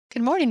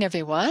Good morning,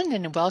 everyone,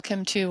 and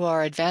welcome to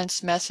our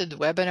Advanced Method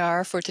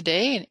webinar for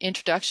today, an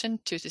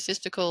introduction to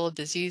statistical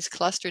disease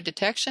cluster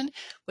detection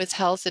with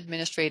health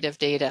administrative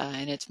data.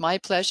 And it's my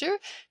pleasure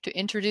to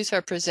introduce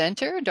our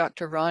presenter,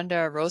 Dr.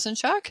 Rhonda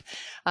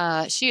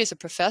Rosenchuk. She is a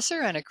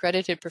professor and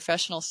accredited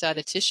professional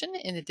statistician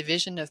in the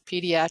Division of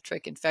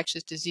Pediatric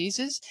Infectious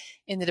Diseases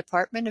in the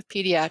Department of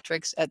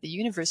Pediatrics at the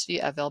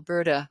University of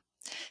Alberta.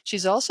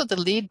 She's also the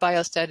lead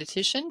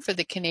biostatistician for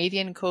the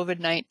Canadian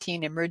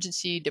COVID-19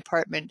 Emergency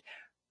Department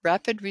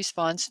Rapid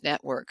Response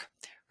Network.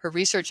 Her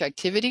research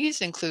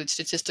activities include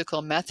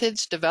statistical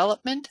methods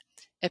development,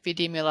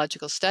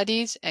 epidemiological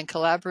studies, and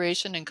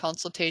collaboration and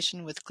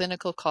consultation with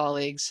clinical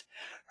colleagues.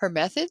 Her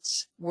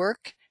methods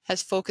work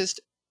has focused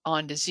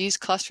on disease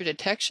cluster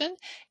detection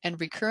and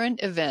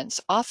recurrent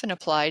events, often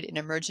applied in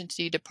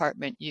emergency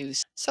department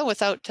use. So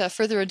without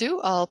further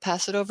ado, I'll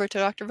pass it over to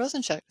Dr.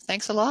 Rosenchuk.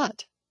 Thanks a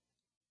lot.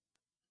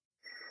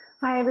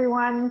 Hi,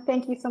 everyone.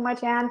 Thank you so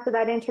much, Anne, for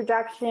that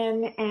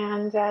introduction,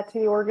 and to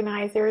the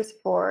organizers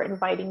for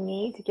inviting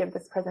me to give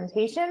this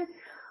presentation.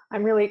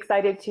 I'm really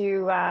excited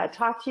to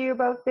talk to you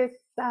about this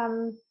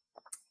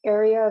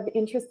area of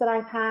interest that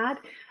I've had.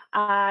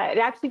 It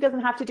actually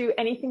doesn't have to do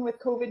anything with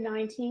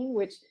COVID-19,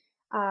 which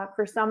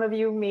for some of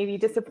you may be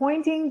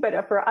disappointing,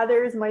 but for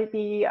others might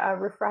be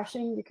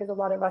refreshing, because a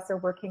lot of us are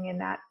working in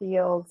that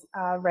field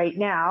right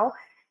now,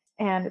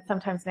 and it's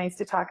sometimes nice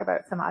to talk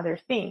about some other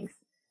things.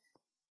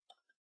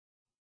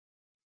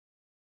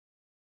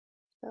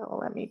 So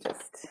let me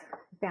just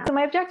advance. So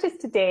my objectives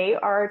today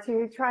are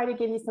to try to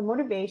give you some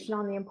motivation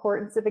on the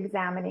importance of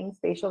examining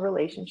spatial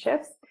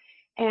relationships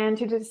and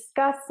to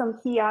discuss some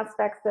key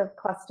aspects of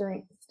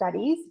clustering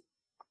studies,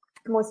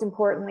 most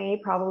importantly,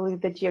 probably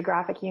the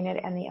geographic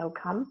unit and the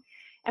outcome.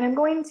 And I'm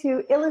going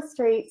to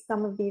illustrate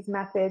some of these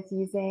methods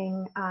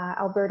using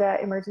Alberta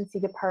Emergency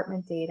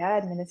Department data,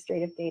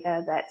 administrative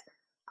data that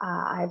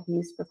I've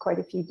used for quite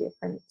a few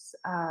different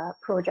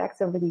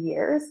projects over the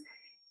years.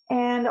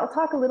 And I'll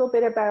talk a little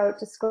bit about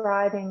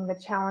describing the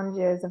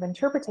challenges of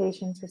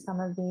interpretations for some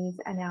of these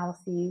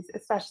analyses,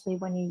 especially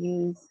when you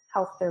use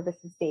health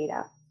services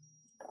data.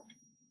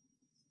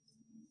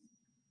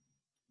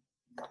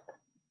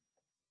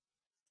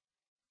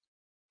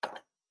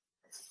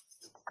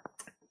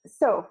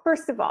 So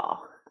first of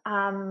all,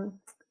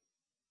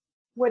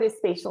 what is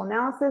spatial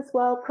analysis?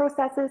 Well,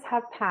 processes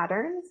have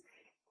patterns,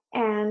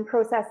 and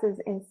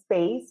processes in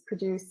space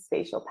produce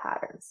spatial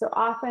patterns. So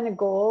often the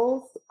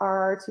goals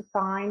are to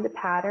find the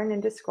pattern and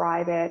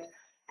describe it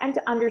and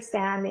to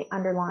understand the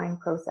underlying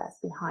process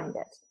behind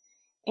it.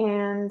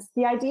 And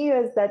the idea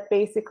is that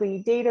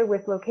basically data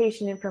with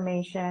location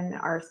information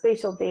are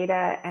spatial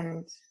data,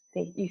 and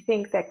you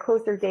think that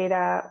closer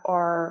data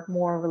are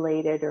more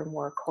related or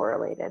more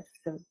correlated.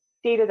 So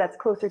data that's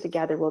closer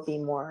together will be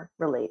more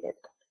related.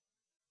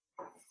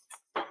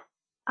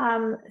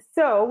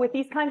 So with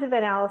these kinds of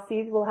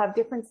analyses, we'll have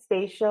different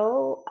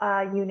spatial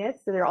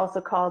units. So they're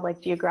also called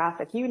like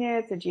geographic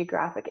units or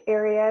geographic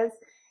areas.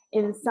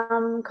 In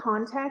some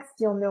contexts,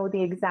 you'll know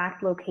the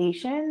exact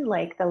location,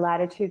 like the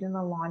latitude and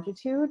the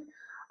longitude.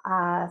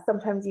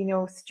 Sometimes you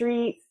know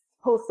streets,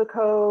 postal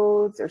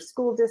codes, or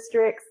school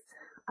districts,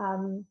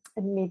 and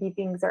maybe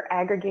things are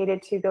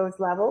aggregated to those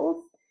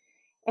levels.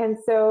 And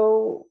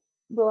so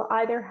we'll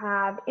either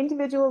have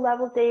individual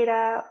level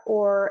data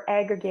or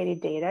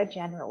aggregated data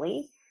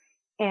generally.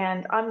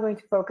 And I'm going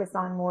to focus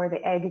on more the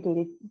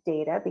aggregated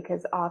data,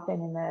 because often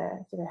in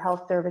the sort of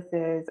health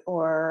services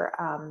or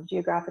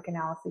geographic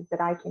analysis that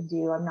I can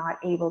do, I'm not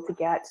able to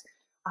get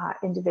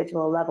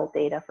individual level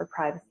data for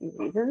privacy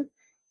reasons.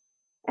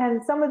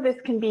 And some of this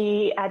can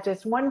be at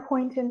just one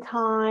point in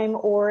time,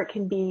 or it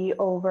can be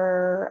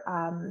over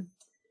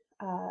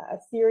a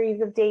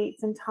series of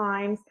dates and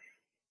times.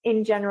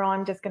 In general,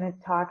 I'm just going to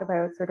talk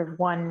about sort of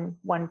one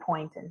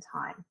point in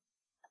time.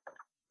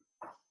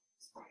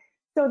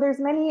 So there's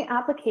many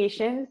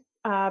applications.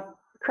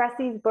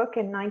 Cressy's book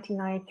in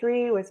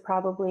 1993 was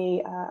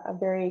probably a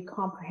very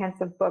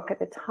comprehensive book at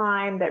the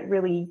time that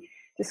really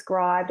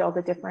described all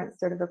the different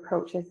sort of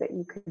approaches that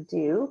you could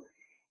do.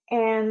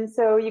 And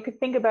so you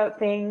could think about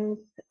things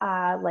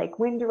like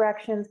wind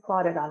directions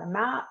plotted on a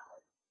map,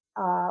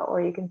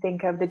 or you can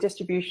think of the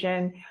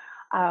distribution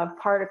of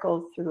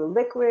particles through a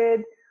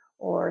liquid,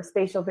 or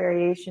spatial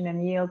variation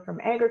and yield from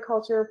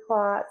agriculture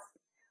plots,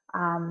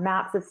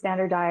 maps of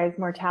standardized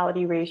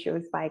mortality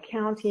ratios by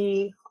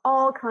county,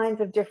 all kinds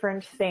of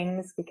different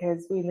things,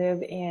 because we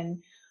live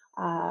in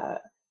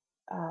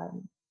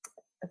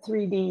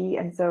 3D,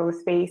 and so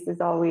space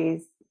is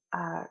always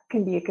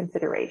can be a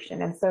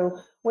consideration. And so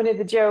one of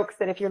the jokes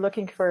that if you're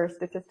looking for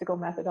statistical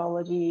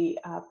methodology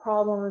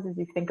problems is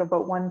you think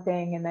about one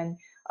thing and then,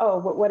 oh,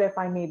 what if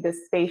I made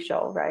this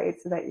spatial, right?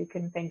 So that you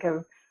can think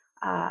of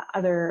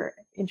other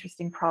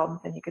interesting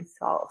problems and you can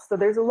solve. So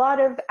there's a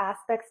lot of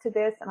aspects to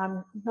this, and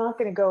I'm not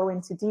going to go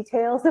into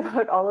details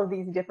about all of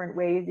these different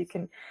ways you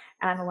can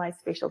analyze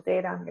spatial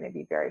data. I'm going to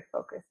be very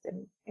focused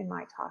in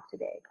my talk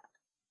today.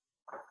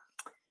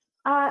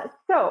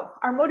 So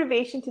our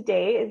motivation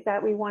today is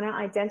that we want to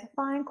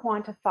identify and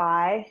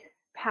quantify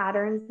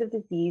patterns of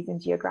disease in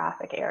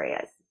geographic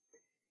areas.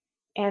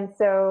 And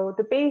so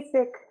the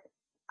basic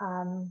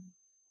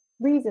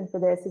reason for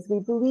this is we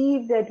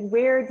believe that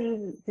where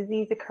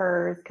disease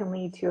occurs can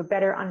lead to a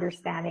better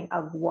understanding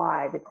of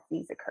why the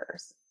disease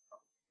occurs.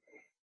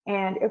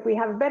 And if we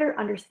have a better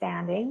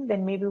understanding,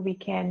 then maybe we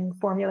can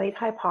formulate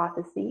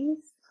hypotheses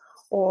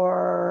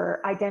or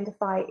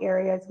identify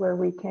areas where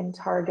we can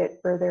target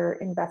further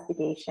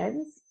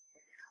investigations.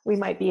 We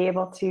might be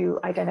able to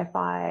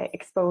identify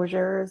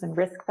exposures and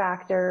risk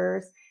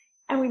factors,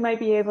 and we might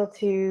be able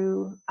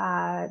to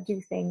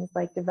do things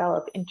like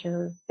develop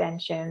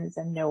interventions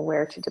and know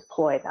where to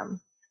deploy them.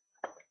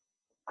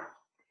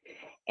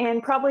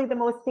 And probably the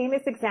most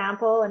famous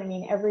example, and I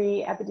mean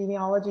every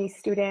epidemiology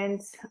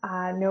student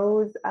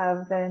knows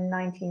of the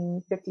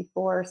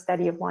 1954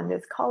 study of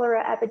London's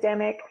cholera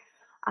epidemic.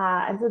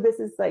 And so this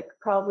is like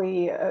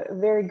probably a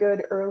very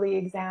good early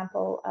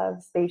example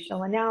of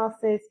spatial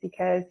analysis,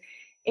 because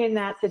in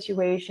that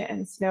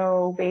situation,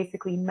 Snow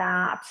basically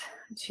mapped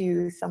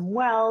to some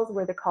wells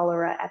where the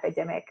cholera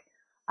epidemic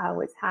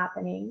was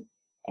happening.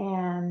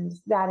 And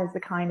that is the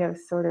kind of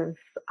sort of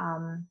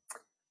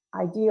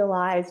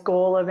idealized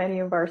goal of any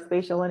of our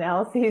spatial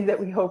analyses, that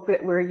we hope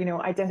that we're,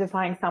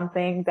 identifying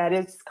something that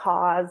is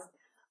caused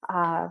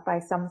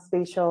by some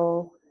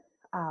spatial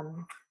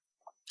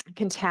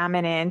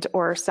contaminant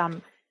or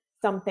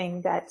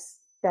something that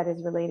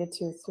is related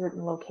to a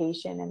certain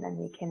location, and then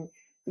we can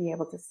be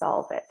able to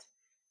solve it.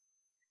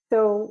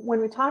 So when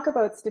we talk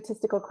about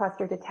statistical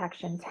cluster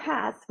detection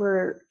tests,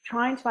 we're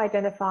trying to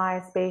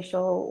identify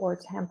spatial or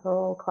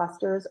temporal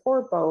clusters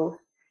or both,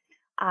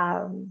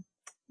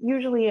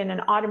 usually in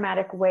an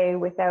automatic way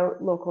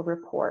without local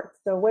reports.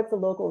 So what's a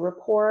local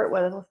report?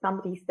 Well,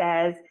 somebody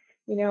says,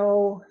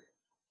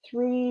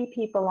 3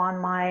 people on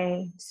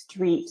my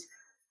street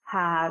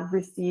have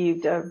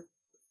received a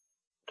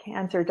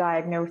cancer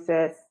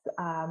diagnosis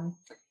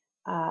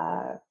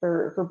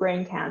for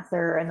brain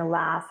cancer in the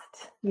last,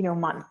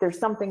 month. There's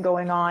something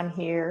going on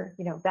here,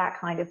 that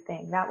kind of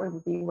thing. That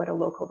would be what a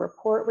local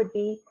report would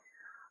be.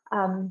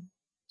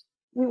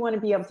 We want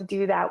to be able to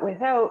do that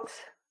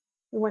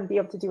we want to be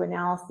able to do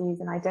analyses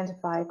and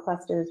identify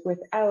clusters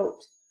without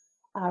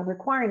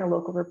requiring a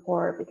local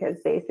report, because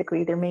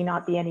basically there may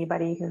not be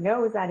anybody who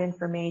knows that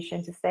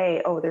information to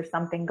say, oh, there's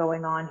something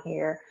going on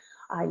here.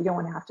 You don't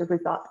want to have to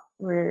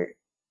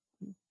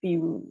be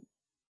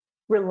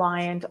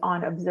reliant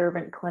on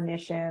observant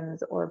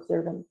clinicians or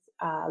observant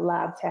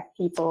lab tech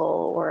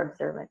people or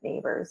observant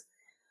neighbors.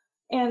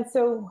 And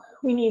so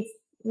we need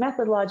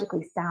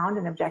methodologically sound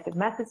and objective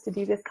methods to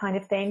do this kind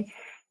of thing.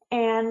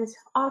 And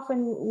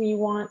often we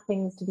want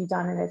things to be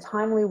done in a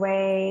timely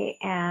way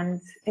and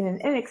in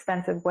an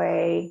inexpensive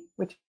way,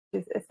 which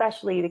is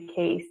especially the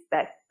case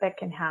that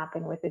can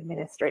happen with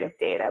administrative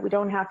data. We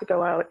don't have to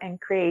go out and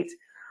create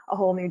a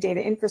whole new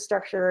data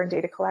infrastructure and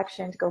data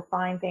collection to go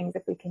find things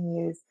if we can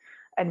use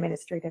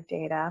administrative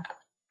data.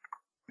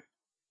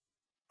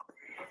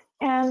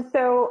 And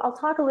so I'll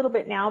talk a little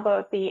bit now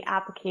about the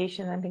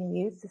application I'm going to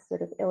use to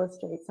sort of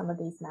illustrate some of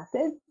these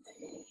methods.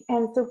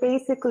 And so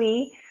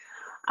basically,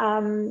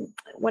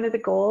 one of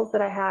the goals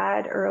that I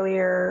had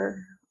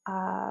earlier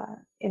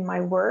in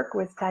my work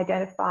was to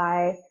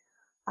identify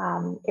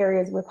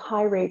areas with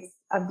high rates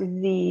of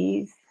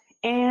disease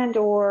and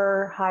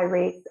or high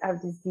rates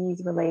of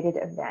disease-related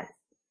events.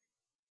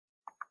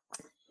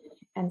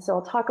 And so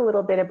I'll talk a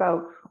little bit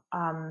about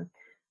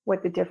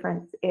what the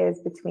difference is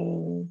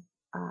between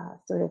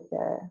sort of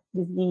the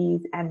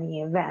disease and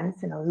the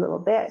events in a little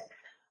bit.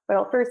 But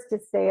I'll first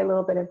just say a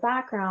little bit of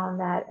background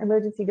that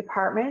emergency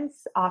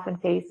departments often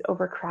face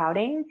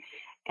overcrowding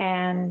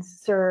and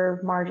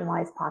serve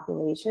marginalized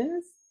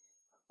populations.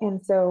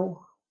 And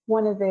so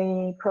one of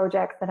the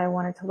projects that I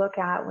wanted to look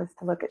at was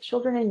to look at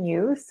children and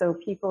youth, so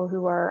people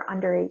who are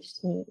under age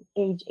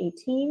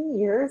 18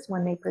 years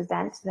when they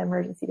present to the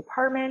emergency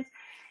department,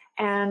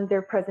 and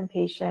their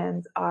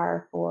presentations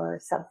are for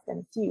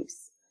substance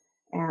use.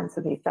 And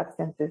so these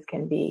substances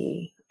can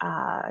be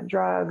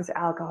drugs,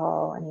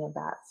 alcohol, any of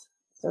that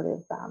sort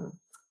of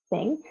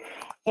thing.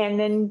 And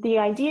then the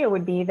idea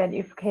would be that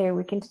if,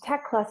 we can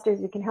detect clusters,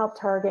 we can help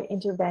target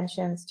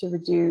interventions to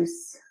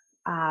reduce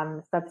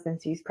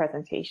substance use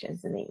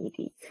presentations in the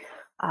ED.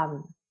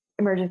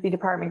 Emergency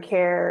department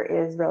care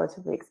is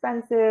relatively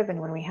expensive, and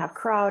when we have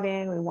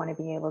crowding, we want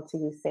to be able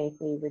to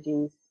safely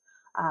reduce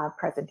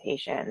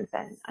presentations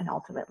and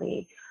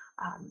ultimately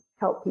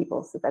help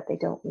people so that they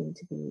don't need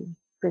to be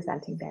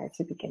presenting there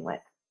to begin with.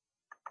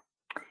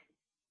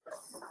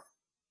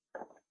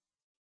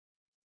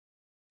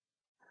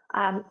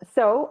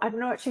 So I'm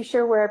not actually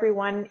sure where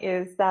everyone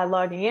is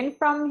logging in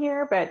from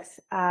here, but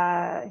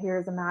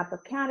here's a map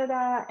of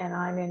Canada, and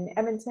I'm in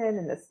Edmonton,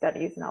 and this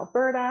study is in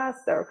Alberta,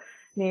 so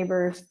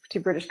neighbors to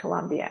British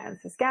Columbia and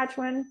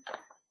Saskatchewan.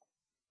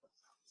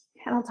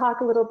 And I'll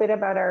talk a little bit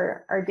about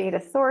our data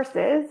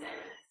sources.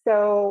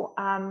 So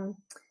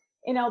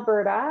in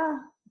Alberta,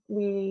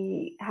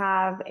 we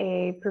have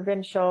a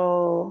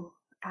provincial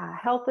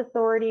health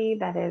authority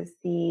that is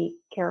the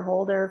care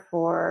holder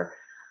for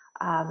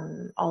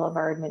all of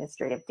our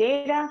administrative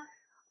data.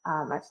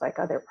 much like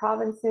other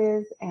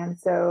provinces. And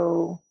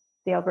so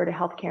the Alberta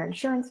Healthcare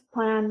Insurance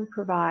Plan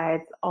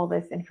provides all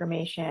this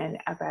information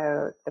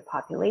about the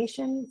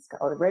population. It's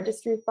called a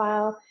registry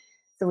file.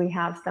 So we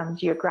have some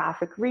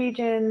geographic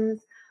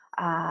regions,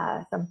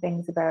 some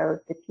things about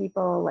the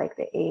people, like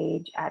the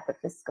age at the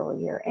fiscal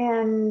year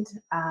end,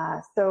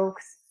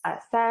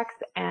 sex,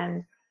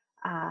 and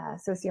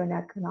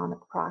socioeconomic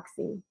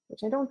proxy,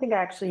 which I don't think I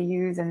actually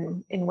use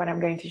in what I'm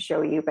going to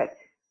show you, but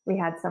we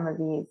had some of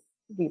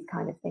these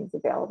kind of things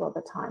available at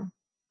the time.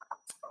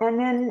 And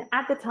then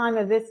at the time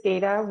of this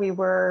data, we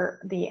were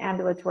the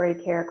ambulatory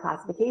care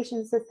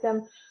classification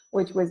system,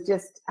 which was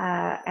just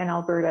an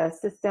Alberta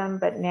system,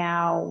 but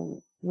now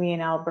we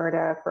in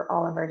Alberta, for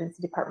all emergency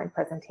department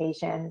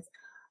presentations,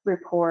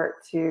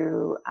 report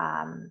to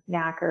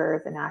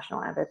NACRS, the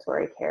National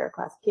Ambulatory Care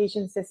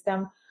Classification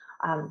System.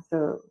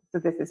 So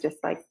this is just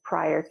like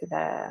prior to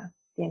the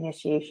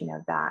initiation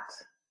of that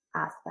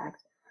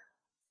aspect.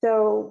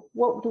 So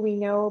what do we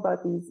know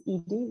about these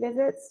ED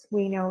visits?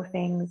 We know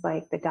things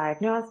like the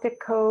diagnostic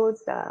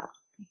codes, the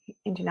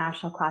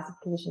International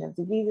Classification of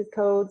Diseases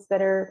codes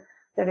that are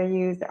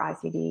used, the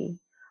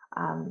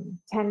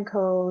ICD-10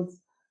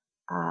 codes,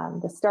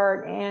 the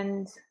start and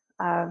end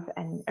of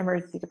an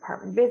emergency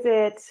department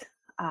visit,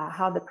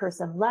 how the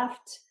person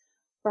left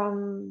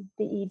from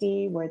the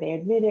ED, were they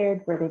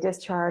admitted, were they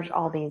discharged,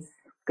 all these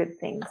good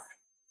things.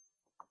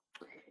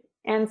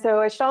 And so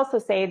I should also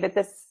say that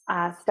this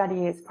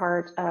study is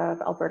part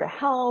of Alberta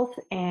Health,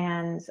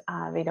 and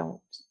they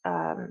don't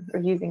are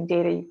using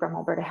data from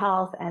Alberta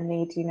Health, and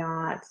they do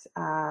not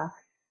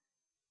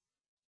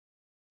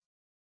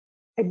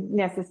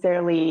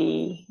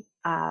necessarily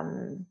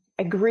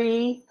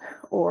agree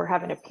or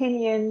have an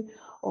opinion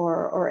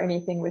or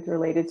anything with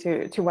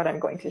related to what I'm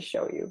going to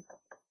show you.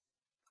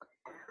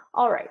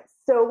 All right,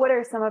 so what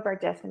are some of our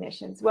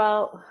definitions?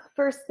 Well,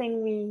 first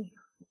thing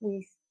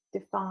we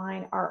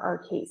define are our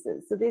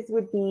cases. So this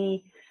would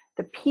be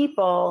the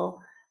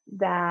people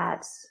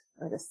that,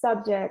 or the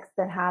subjects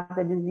that have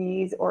the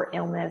disease or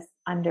illness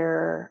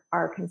under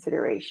our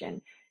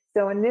consideration.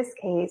 So in this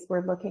case,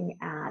 we're looking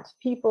at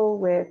people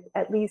with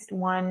at least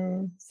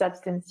one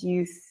substance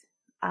use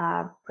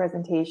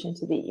presentation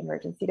to the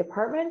emergency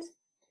department.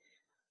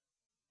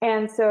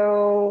 And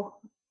so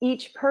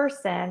each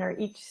person or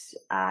each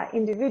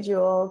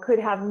individual could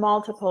have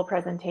multiple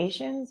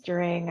presentations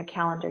during a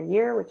calendar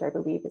year, which I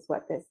believe is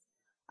what this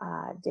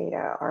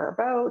data are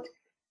about.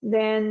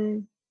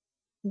 Then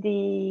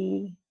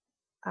the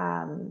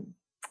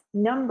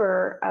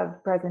number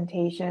of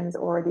presentations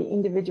or the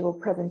individual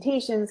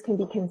presentations can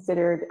be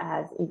considered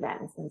as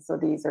events. And so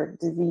these are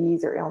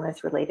disease or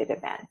illness related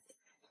events.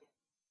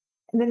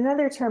 And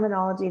another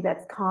terminology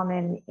that's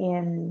common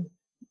in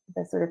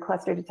the sort of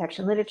cluster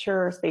detection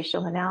literature or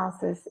spatial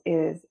analysis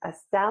is a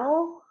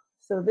cell.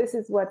 So this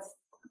is what's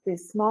the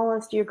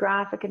smallest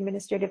geographic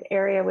administrative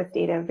area with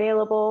data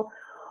available,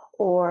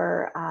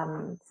 or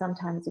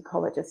sometimes you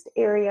call it just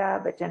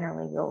area, but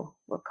generally we'll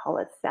call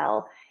it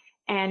cell.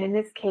 And in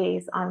this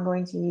case, I'm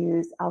going to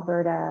use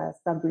Alberta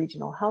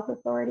sub-regional health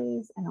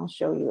authorities, and I'll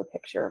show you a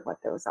picture of what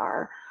those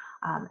are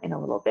in a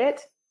little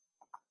bit.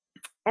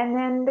 And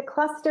then the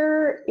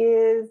cluster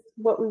is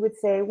what we would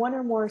say one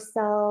or more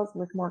cells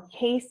with more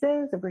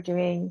cases, if we're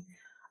doing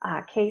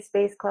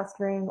case-based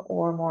clustering,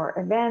 or more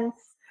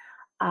events,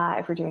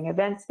 if we're doing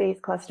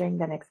events-based clustering,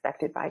 then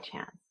expected by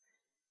chance.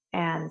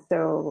 And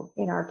so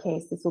in our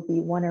case, this will be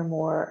one or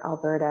more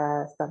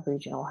Alberta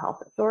sub-regional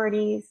health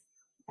authorities,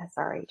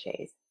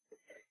 SRHAs.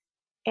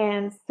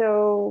 And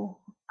so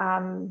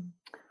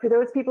for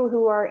those people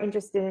who are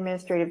interested in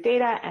administrative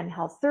data and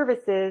health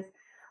services,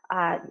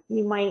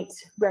 you might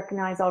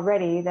recognize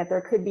already that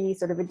there could be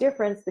sort of a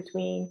difference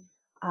between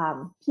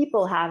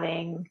people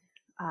having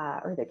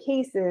or the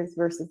cases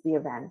versus the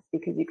events,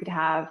 because you could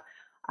have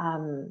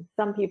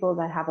some people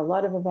that have a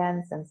lot of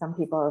events and some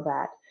people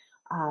that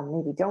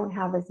maybe don't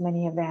have as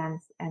many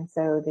events. And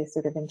so this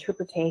sort of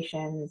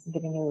interpretations,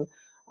 giving you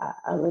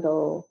a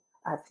little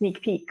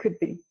sneak peek, could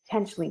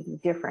potentially be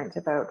different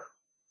about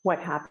what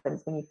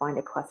happens when you find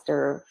a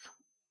cluster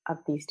of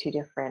these two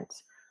different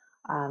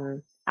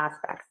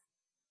aspects.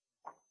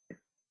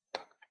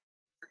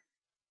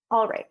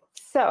 All right,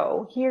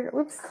 so here,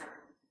 oops,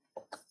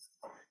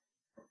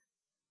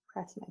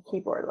 pressed my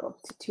keyboard a little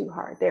too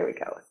hard. There we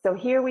go. So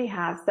here we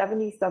have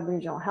 70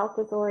 sub-regional health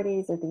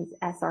authorities, or these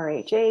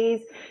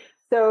SRHAs.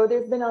 So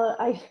there's been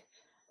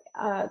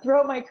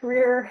throughout my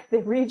career,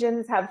 the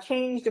regions have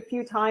changed a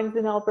few times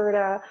in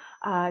Alberta.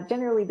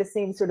 Generally the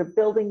same sort of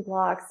building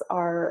blocks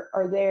are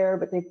there,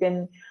 but they've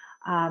been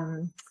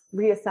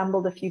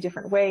reassembled a few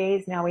different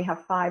ways. Now we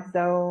have 5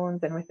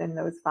 zones, and within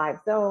those 5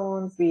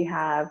 zones, we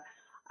have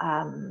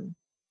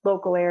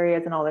local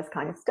areas and all this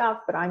kind of stuff,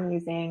 but I'm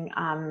using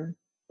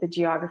the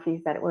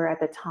geographies that were at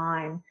the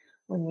time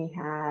when we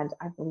had,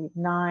 I believe,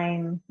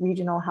 9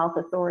 regional health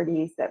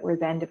authorities that were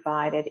then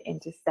divided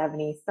into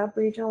 70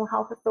 sub-regional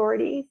health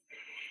authorities.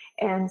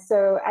 And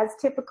so, as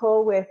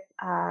typical with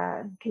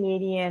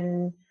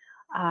Canadian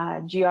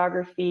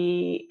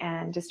geography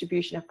and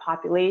distribution of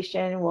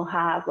population. We'll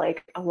have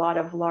like a lot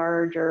of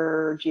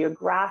larger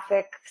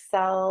geographic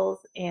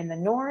cells in the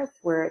north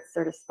where it's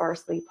sort of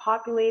sparsely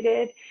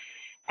populated.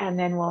 And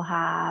then we'll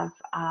have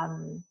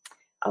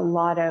a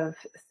lot of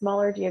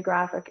smaller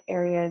geographic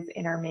areas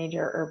in our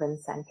major urban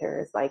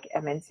centers like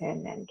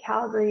Edmonton and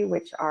Calgary,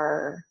 which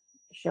are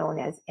shown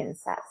as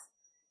insets.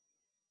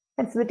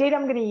 And so the data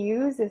I'm going to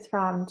use is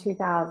from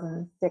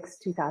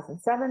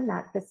 2006-2007,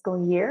 that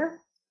fiscal year.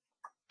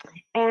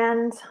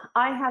 And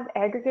I have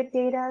aggregate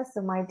data,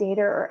 so my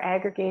data are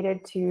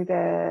aggregated to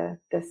the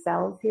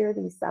cells here,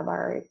 these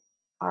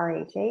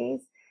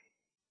sub-RHAs.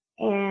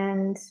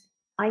 And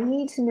I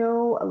need to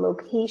know a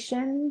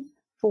location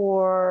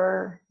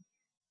for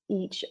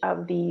each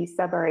of the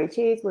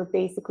sub-RHAs where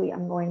basically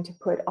I'm going to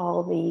put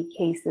all the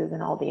cases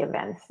and all the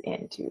events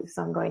into.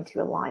 So I'm going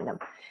to align them.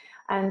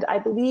 And I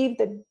believe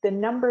that the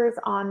numbers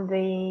on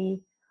the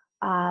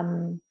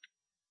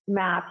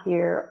map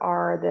here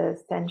are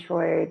the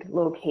centroid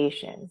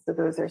locations. So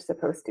those are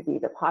supposed to be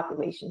the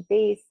population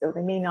base. So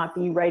they may not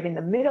be right in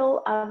the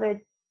middle of a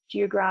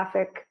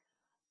geographic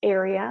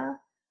area,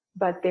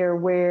 but they're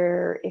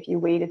where, if you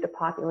weighted the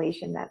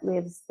population that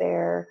lives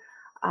there,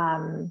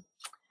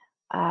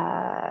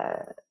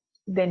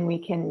 then we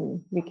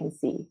can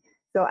see.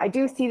 So I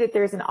do see that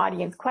there's an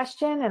audience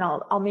question, and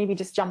I'll maybe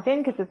just jump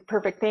in because it's a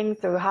perfect thing.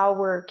 So how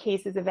were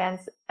cases,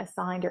 events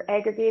assigned or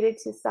aggregated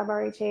to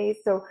sub-RHAs?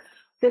 So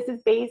this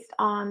is based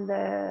on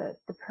the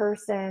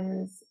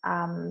person's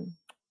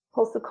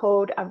postal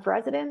code of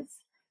residence.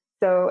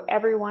 So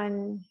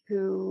everyone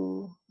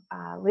who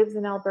lives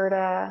in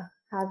Alberta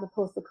has a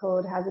postal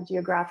code, has a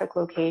geographic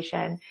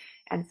location,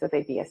 and so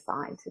they'd be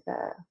assigned to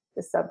the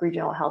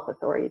sub-regional health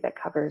authority that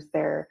covers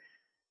their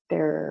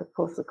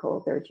postal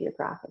code, their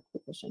geographic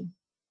position.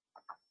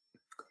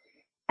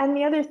 And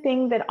the other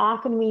thing that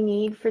often we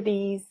need for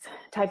these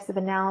types of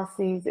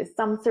analyses is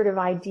some sort of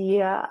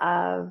idea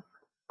of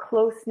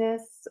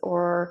closeness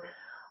or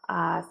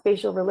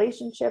spatial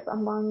relationship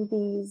among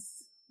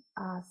these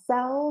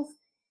cells.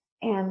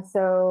 And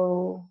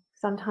so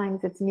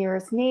sometimes it's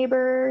nearest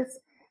neighbors,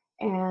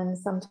 and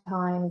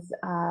sometimes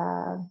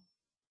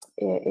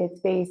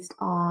it's based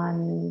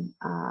on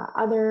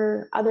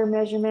other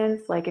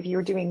measurements, like if you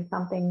were doing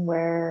something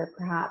where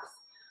perhaps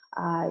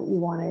you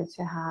wanted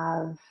to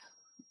have,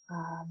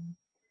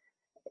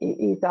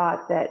 you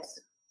thought that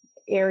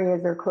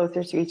areas are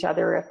closer to each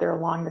other if they're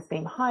along the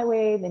same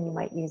highway, then you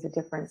might use a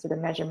different sort of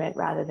measurement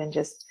rather than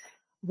just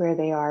where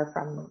they are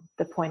from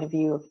the point of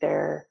view of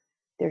their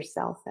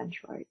cell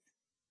centroids.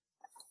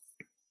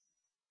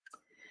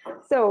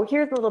 So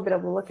here's a little bit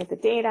of a look at the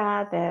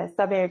data. The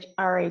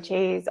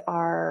sub-RHAs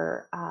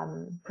are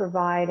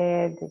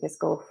provided. They just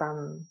go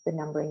from the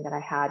numbering that I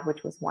had,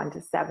 which was 1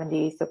 to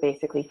 70, so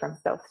basically from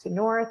south to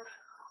north.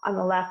 On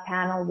the left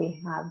panel,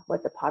 we have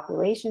what the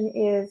population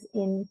is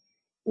in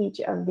each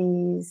of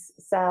these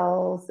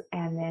cells,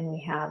 and then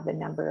we have the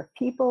number of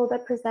people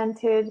that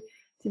presented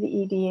to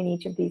the ED in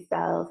each of these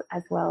cells,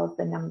 as well as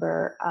the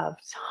number of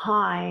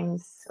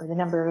times or the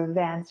number of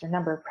events or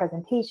number of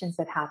presentations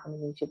that happen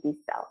in each of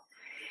these cells.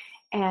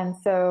 And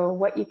so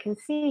what you can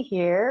see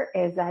here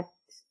is that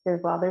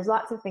there's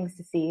lots of things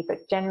to see,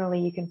 but generally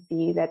you can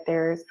see that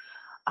there's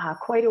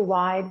quite a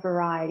wide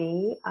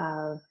variety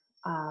of,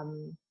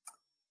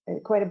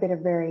 quite a bit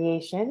of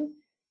variation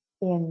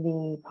in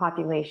the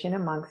population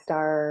amongst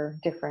our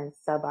different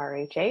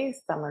sub-RHAs.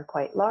 Some are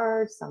quite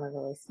large, some are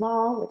really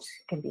small, which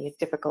can be a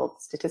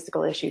difficult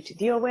statistical issue to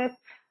deal with.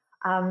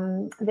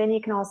 Then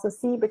you can also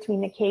see between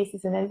the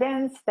cases and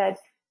events that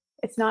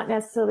it's not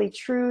necessarily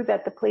true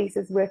that the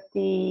places with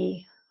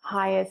the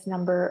highest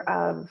number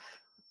of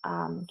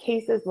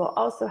cases will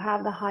also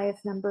have the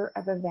highest number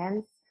of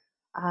events.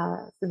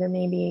 So there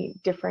may be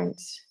different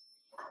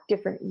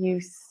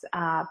use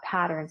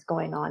patterns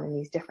going on in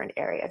these different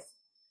areas.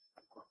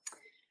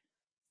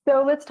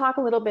 So let's talk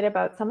a little bit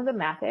about some of the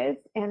methods.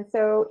 And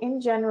so in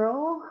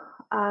general,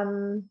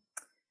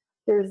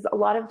 there's a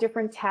lot of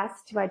different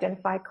tests to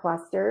identify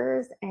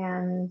clusters,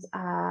 and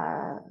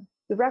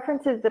the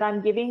references that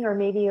I'm giving are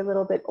maybe a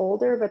little bit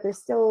older, but they're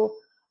still,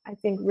 I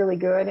think, really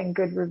good and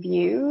good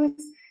reviews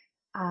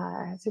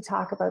to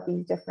talk about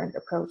these different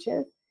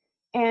approaches.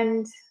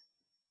 And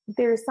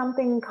there's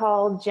something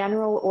called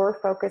general or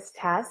focus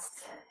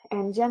tests.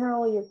 And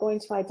general, you're going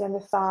to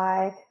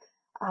identify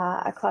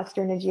a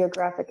cluster in a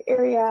geographic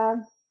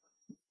area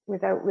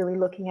without really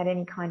looking at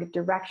any kind of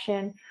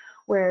direction,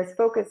 whereas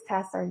focus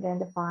tests are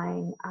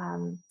identifying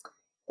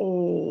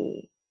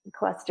a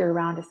cluster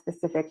around a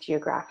specific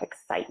geographic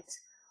site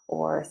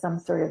or some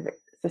sort of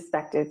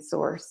suspected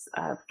source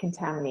of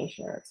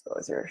contamination or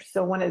exposure.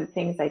 So one of the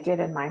things I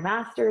did in my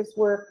master's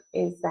work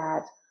is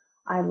that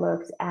I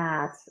looked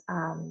at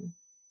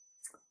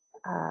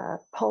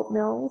pulp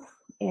mills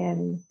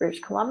in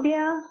British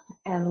Columbia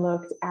and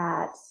looked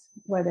at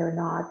whether or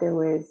not there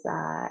was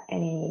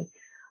any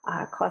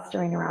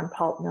clustering around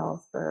pulp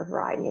mills for a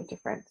variety of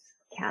different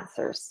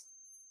cancers.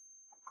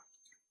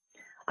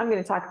 I'm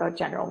going to talk about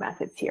general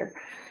methods here.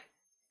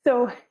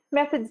 So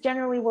Methods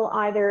generally will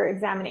either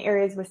examine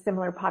areas with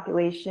similar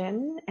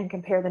population and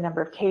compare the number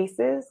of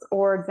cases,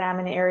 or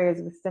examine areas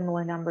with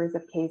similar numbers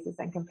of cases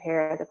and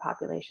compare the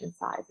population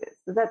sizes.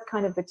 So that's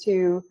kind of the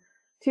two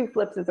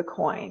flips of the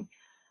coin.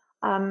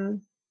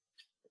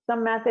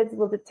 Some methods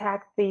will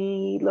detect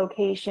the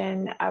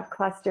location of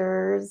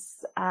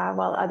clusters,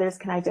 while others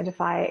can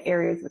identify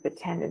areas with a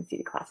tendency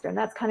to cluster. And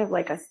that's kind of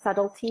like a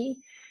subtlety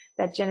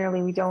that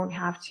generally we don't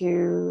have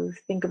to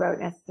think about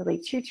necessarily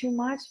too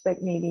much,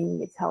 but maybe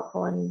it's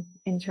helpful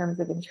in terms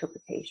of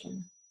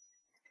interpretation.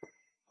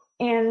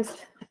 And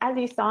as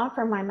you saw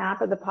from my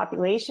map of the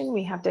population,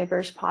 we have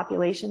diverse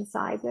population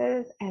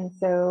sizes. And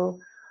so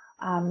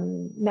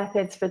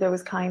methods for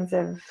those kinds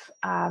of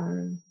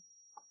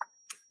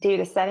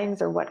data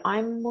settings are what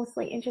I'm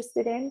mostly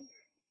interested in.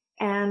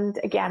 And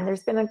again,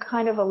 there's been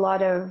a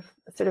lot of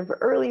sort of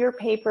earlier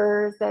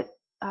papers that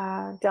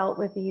dealt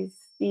with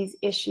these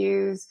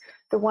issues.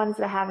 The ones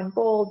that I have in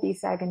bold,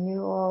 Bisag and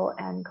Newell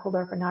and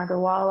Koldorf and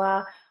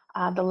Agarwala,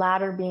 the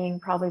latter being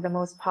probably the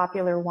most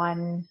popular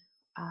one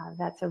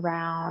that's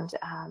around,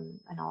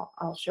 and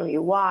I'll show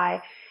you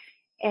why.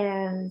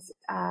 And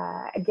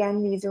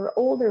again, these are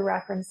older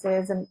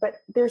references, but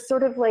they're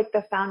sort of like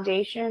the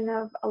foundation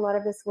of a lot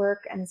of this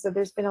work. And so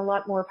there's been a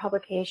lot more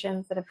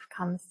publications that have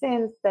come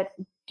since that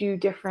do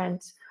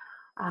different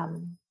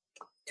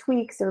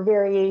tweaks or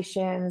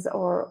variations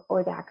or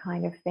that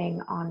kind of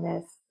thing on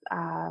this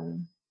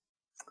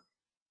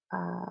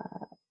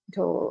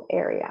total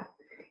area.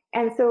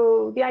 And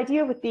so the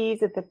idea with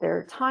these is that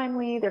they're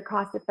timely, they're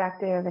cost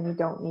effective, and you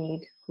don't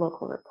need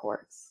local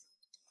reports.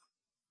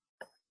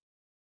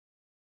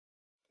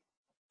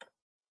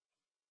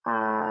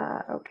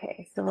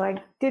 Okay, so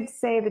I did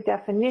say the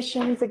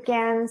definitions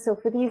again. So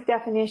for these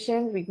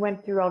definitions, we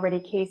went through already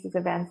cases,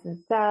 events, and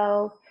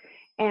cells.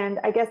 And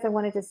I guess I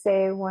wanted to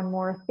say one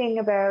more thing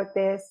about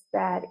this,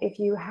 that if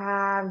you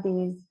have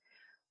these,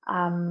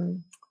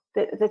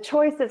 the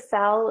choice of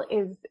cell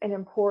is an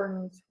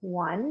important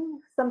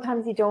one.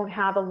 Sometimes you don't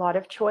have a lot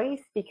of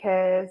choice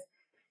because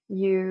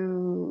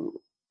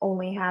you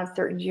only have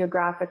certain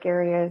geographic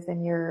areas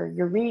in your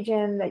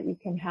region that you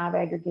can have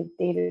aggregate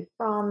data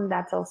from.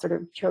 That's all sort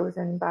of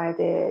chosen by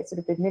the sort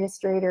of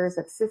administrators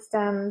of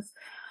systems.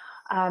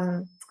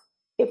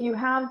 If you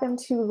have them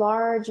too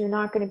large, you're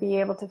not going to be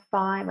able to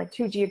find, like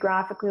too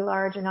geographically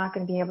large, you're not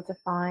going to be able to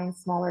find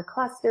smaller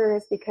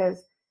clusters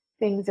because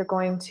things are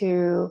going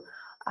to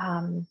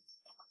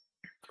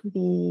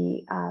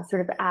be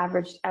sort of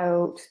averaged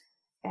out,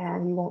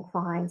 and you won't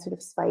find sort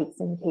of spikes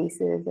in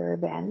cases or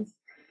events.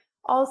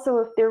 Also,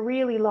 if they're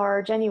really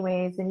large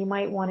anyways, then you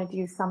might want to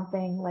do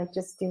something like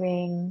just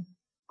doing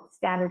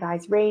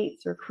standardized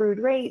rates or crude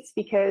rates,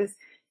 because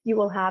you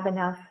will have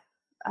enough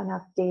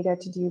data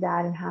to do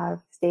that and have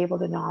stable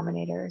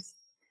denominators.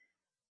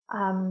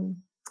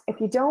 If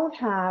you don't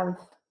have,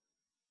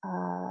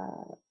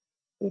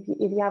 if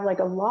you have like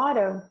a lot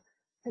of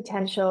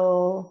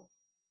potential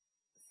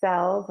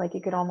cells, like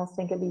you could almost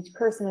think of each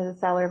person as a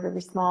cell or a very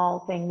small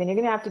thing, then you're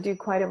going to have to do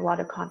quite a lot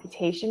of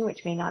computation,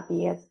 which may not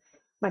be as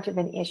much of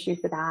an issue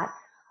for that.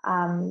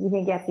 You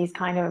may get these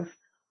kind of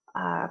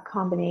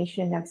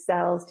combination of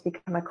cells to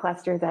become a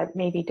cluster that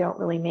maybe don't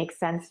really make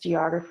sense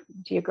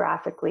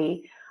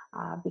geographically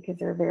because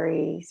they're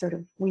very sort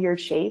of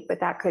weird shape, but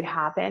that could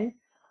happen.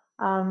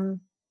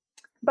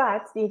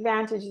 But the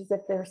advantage is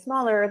if they're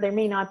smaller, there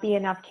may not be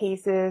enough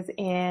cases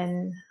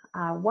in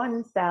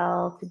one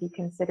cell to be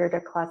considered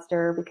a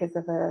cluster because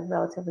of a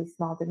relatively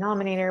small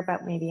denominator,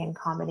 but maybe in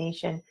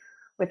combination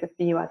with a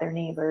few other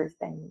neighbors,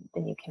 then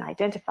you can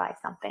identify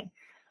something.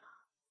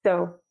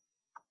 So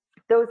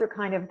those are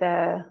kind of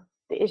the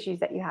issues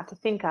that you have to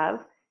think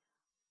of.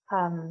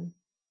 And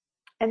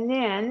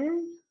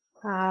then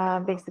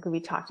basically we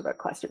talked about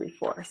cluster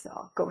before, so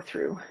I'll go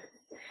through.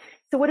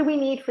 So what do we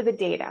need for the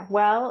data?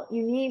 Well,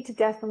 you need to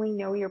definitely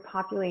know your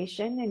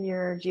population and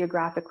your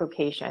geographic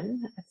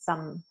location at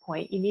some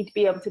point. You need to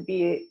be able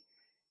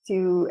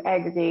to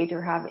aggregate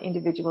or have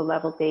individual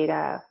level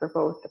data for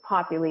both the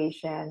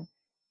population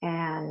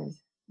and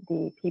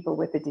the people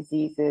with the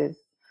diseases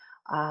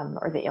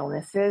or the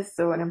illnesses.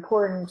 So an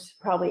important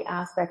probably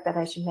aspect that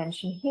I should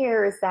mention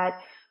here is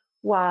that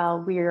while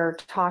we're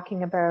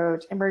talking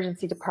about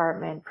emergency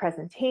department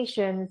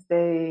presentations,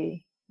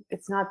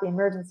 it's not the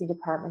emergency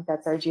department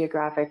that's our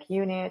geographic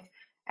unit,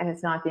 and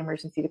it's not the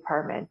emergency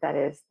department that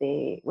is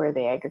where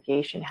the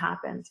aggregation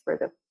happens for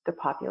the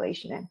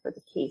population and for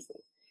the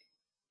cases.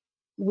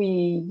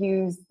 We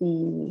use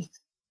the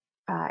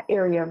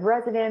area of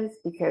residence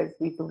because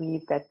we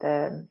believe that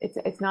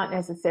it's not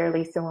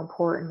necessarily so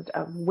important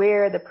of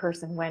where the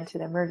person went to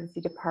the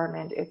emergency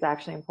department. It's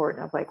actually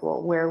important of like,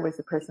 well, where was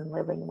the person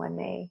living when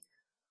they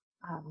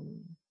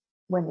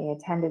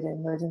attended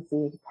an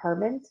emergency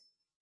department.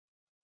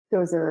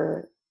 Those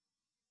are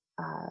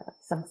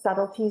some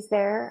subtleties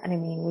there. And I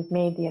mean, we've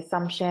made the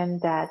assumption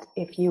that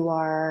if you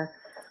are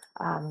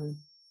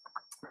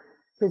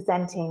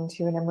presenting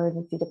to an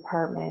emergency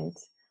department,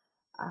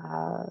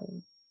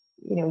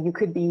 you know, you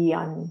could be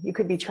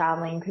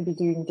traveling, you could be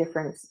doing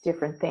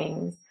different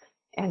things.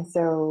 And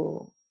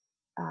so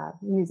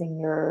using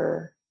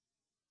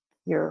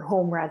your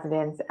home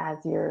residence as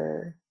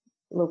your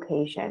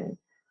location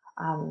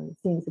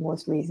seems the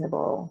most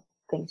reasonable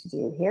thing to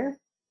do here.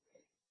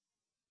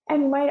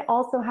 And you might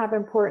also have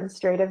important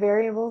strata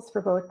variables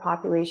for both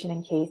population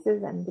and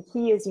cases, and the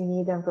key is you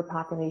need them for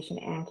population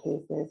and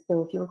cases.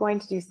 So if you were going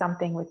to do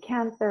something with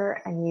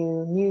cancer and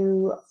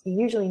you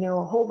usually know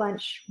a whole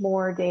bunch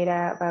more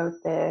data about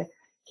the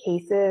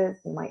cases,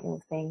 you might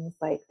know things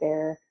like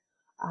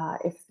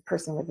if the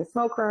person was a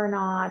smoker or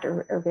not,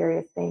 or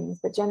various things,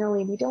 but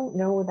generally we don't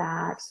know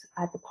that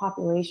at the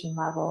population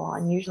level,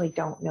 and usually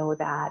don't know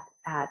that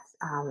at,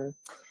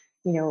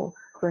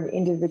 for an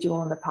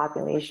individual in the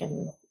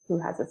population who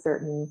has a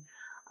certain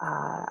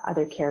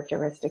other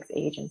characteristics,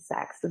 age and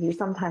sex. So you're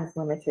sometimes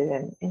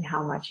limited in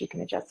how much you can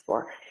adjust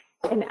for.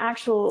 And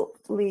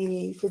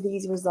actually, for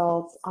these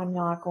results, I'm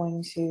not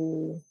going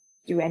to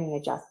do any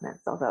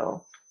adjustments,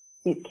 although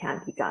these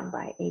can be done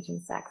by age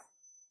and sex.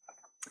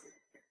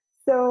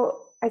 So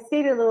I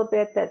stated a little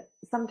bit that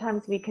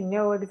sometimes we can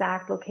know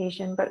exact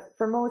location, but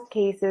for most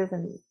cases,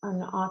 and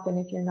often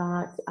if you're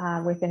not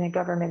within a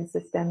government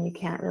system, you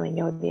can't really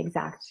know the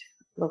exact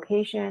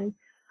location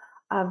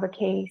of a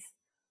case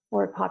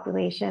or a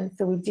population.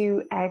 So we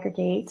do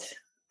aggregate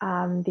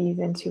these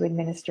into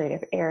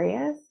administrative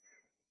areas.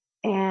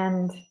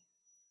 And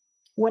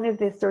one of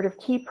the sort of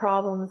key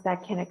problems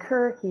that can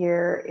occur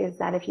here is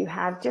that if you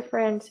have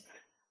different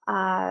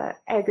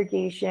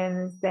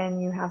aggregations, then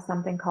you have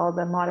something called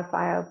the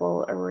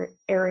modifiable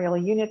aerial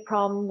unit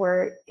problem,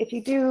 where if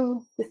you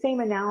do the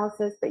same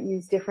analysis but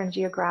use different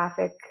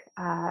geographic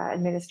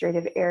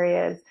administrative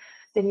areas,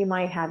 then you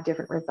might have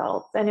different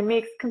results. And it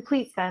makes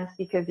complete sense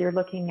because you're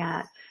looking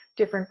at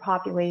different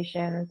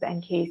populations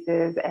and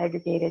cases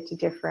aggregated to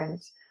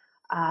different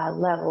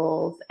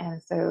levels.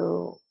 And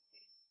so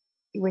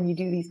when you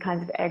do these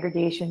kinds of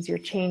aggregations, you're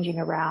changing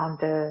around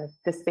the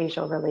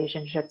spatial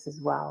relationships as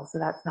well. So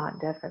that's not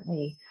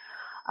definitely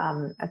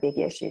a big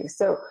issue.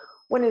 So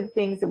one of the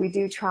things that we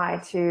do try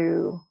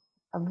to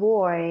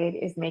avoid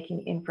is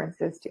making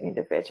inferences to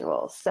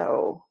individuals.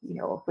 So,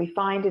 if we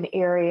find an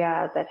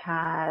area that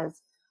has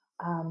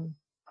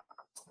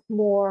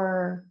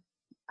more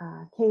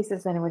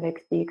cases than would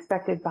be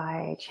expected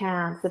by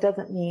chance, that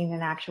doesn't mean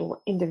an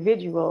actual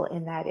individual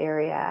in that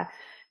area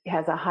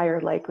has a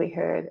higher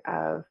likelihood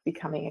of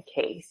becoming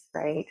a case,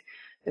 right?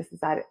 This is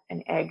at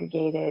an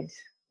aggregated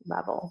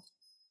level.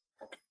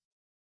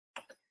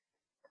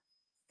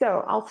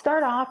 So I'll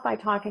start off by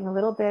talking a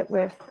little bit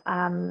with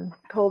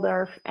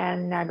Koldorf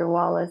and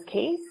Nagawala's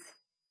case.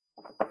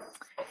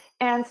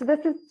 And so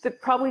this is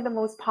probably the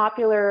most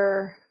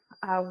popular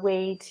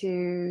way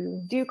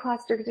to do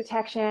cluster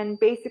detection,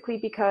 basically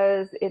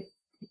because it's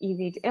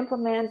easy to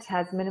implement,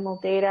 has minimal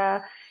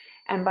data.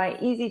 And by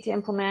easy to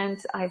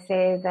implement, I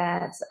say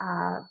that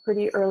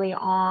pretty early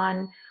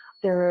on,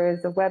 there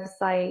was a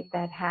website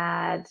that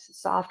had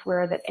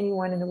software that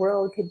anyone in the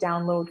world could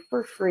download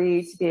for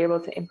free to be able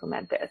to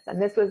implement this.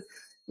 And this was,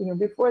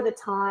 before the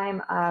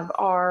time of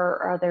R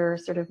or other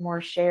sort of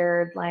more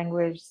shared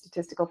language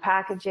statistical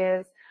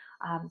packages.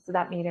 So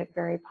that made it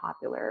very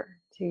popular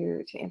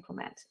to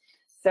implement.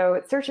 So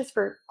it searches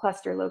for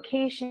cluster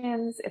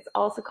locations. It's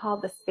also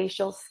called the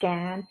spatial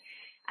scan.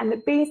 And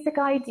the basic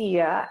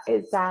idea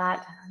is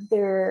that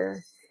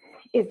there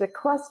is a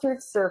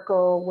clustered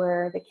circle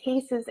where the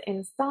cases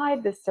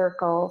inside the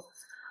circle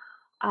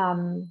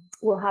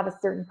will have a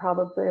certain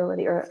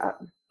probability, or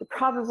the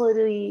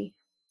probability,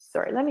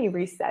 sorry, let me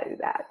reset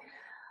that.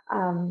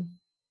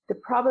 The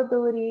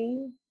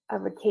probability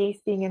of a case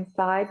being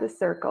inside the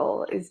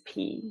circle is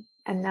P,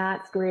 and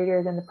that's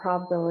greater than the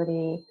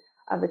probability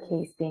of a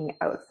case being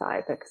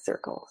outside the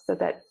circle, so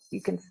that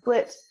you can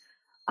split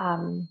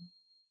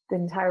the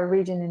entire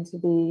region into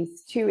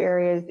these two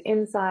areas.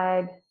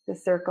 Inside the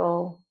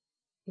circle,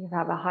 you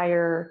have a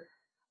higher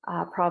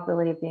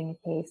probability of being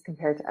a case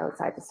compared to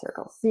outside the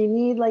circle. So you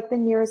need like the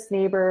nearest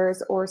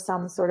neighbors or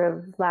some sort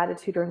of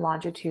latitude or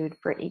longitude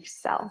for each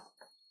cell.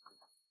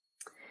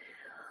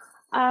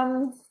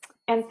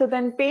 And so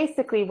then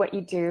basically what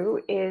you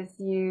do is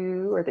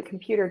or the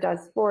computer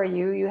does for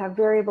you, you have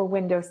variable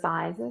window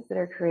sizes that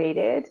are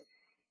created,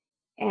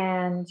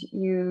 and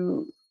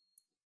you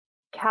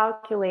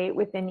calculate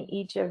within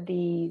each of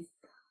these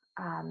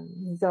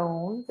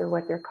zones, or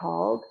what they're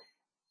called,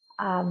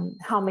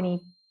 how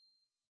many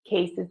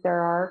cases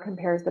there are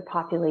compared to the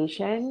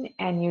population,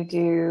 and you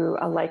do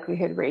a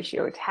likelihood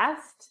ratio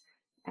test,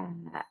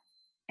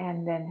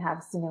 and then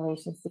have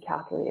simulations to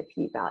calculate a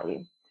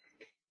p-value.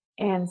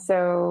 And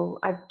so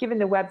I've given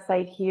the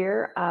website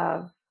here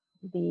of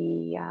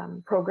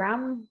the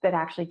program that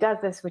actually does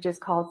this, which is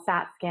called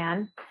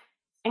StatScan.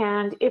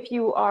 And if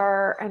you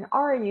are an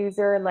R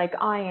user like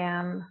I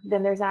am,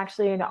 then there's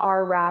actually an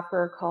R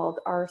wrapper called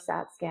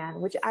RStatScan,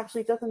 which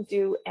actually doesn't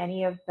do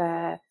any of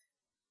the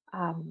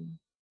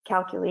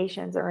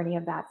calculations or any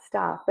of that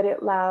stuff, but it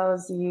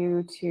allows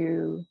you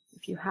to,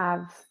 if you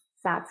have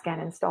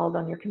StatScan installed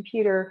on your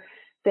computer,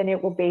 then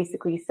it will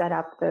basically set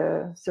up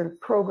the sort of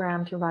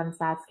program to run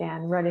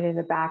StatScan, run it in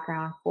the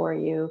background for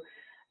you.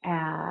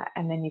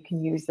 and then you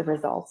can use the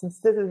results. And so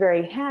this is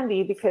very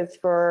handy because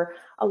for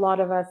a lot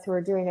of us who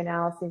are doing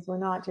analyses, we're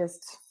not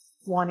just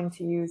wanting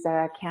to use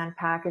a canned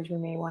package. We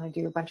may want to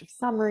do a bunch of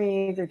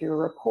summaries or do a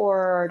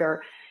report,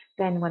 or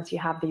then once you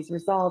have these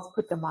results,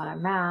 put them on a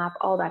map,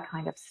 all that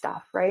kind of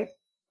stuff, right?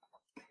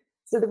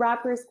 So the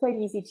wrapper is quite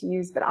easy to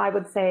use, but I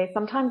would say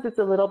sometimes it's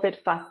a little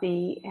bit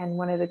fussy. And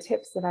one of the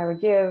tips that I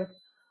would give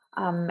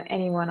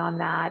anyone on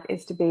that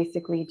is to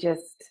basically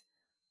just,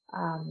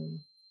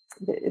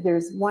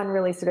 there's one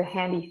really sort of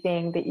handy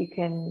thing that you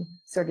can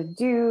sort of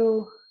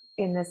do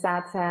in the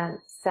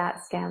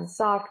StatScan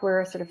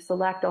software, sort of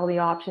select all the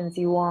options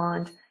you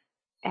want,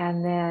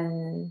 and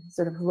then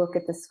sort of look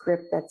at the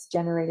script that's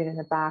generated in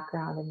the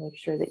background and make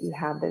sure that you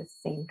have the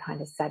same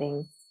kind of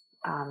settings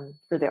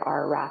for the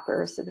R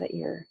wrapper so that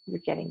you're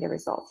getting the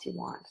results you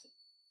want.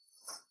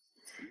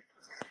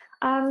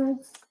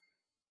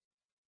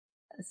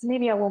 So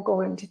maybe I won't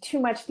go into too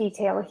much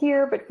detail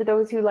here, but for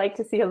those who like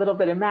to see a little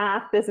bit of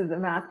math, this is the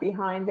math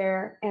behind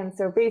there. And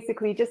so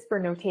basically, just for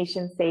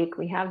notation's sake,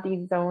 we have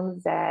these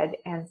zones Z,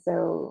 and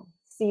so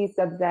C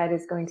sub Z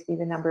is going to be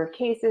the number of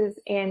cases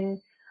in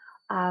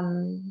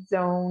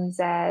zone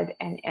Z,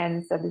 and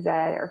N sub Z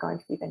are going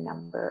to be the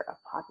number of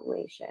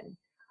population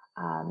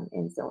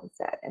in zone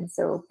Z. And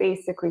so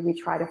basically, we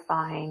try to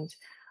find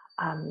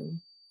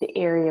the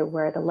area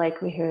where the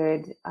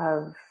likelihood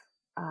of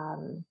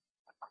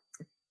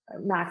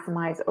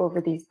maximize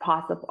over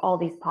all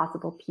these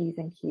possible P's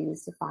and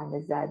Q's to find the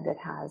Z that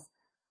has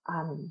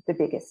the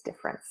biggest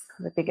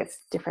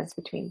difference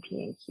between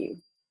P and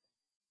Q.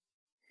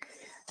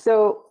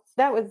 So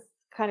that was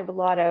kind of a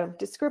lot of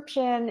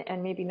description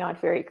and maybe not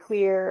very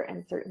clear,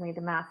 and certainly the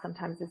math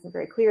sometimes isn't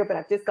very clear, but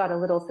I've just got a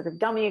little sort of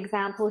dummy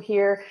example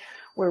here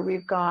where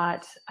we've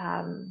got,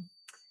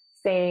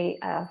 say,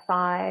 a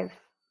 5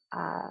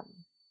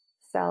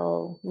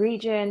 cell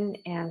region,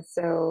 and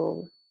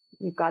so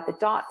you've got the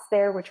dots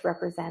there, which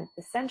represent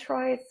the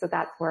centroids. So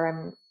that's where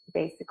I'm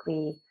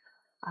basically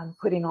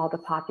putting all the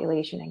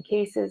population and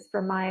cases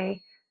for my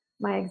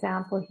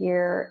example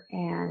here.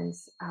 And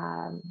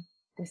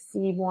the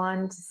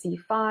C1 to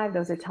C5,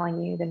 those are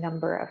telling you the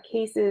number of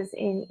cases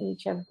in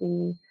each of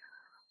the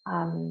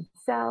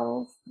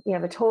cells. We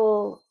have a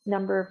total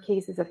number of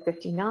cases of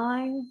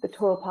 59. The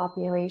total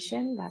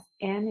population, that's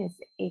N, is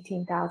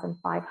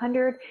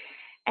 18,500.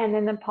 And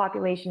then the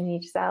population in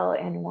each cell,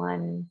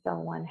 N1,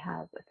 cell 1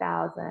 has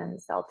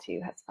 1,000, cell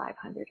 2 has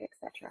 500,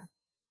 etc.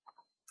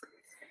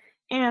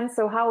 And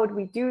so how would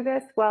we do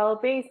this? Well,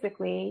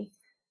 basically,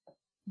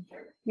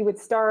 you would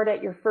start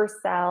at your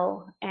first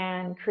cell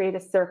and create a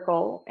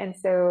circle. And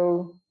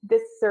so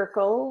this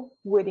circle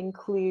would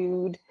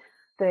include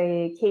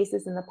the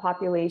cases in the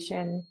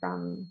population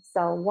from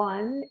cell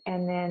 1,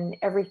 and then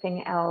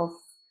everything else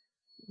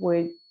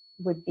would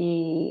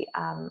be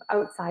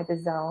outside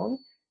the zone.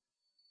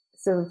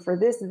 So for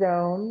this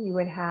zone, you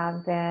would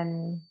have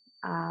then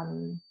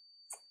the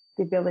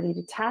ability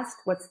to test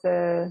what's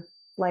the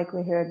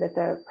likelihood that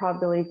the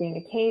probability of being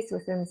a case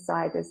within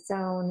inside this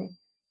zone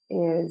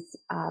is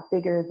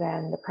bigger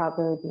than the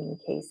probability of being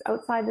a case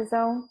outside the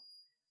zone.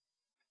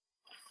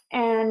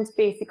 And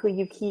basically,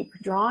 you keep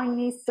drawing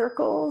these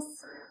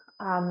circles.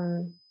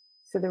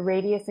 So the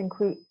radius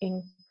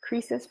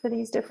increases for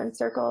these different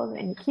circles,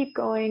 and you keep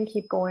going,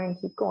 keep going,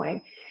 keep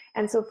going.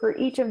 And so for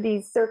each of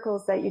these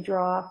circles that you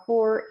draw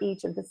for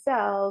each of the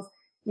cells,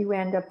 you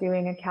end up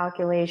doing a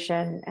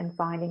calculation and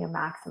finding a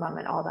maximum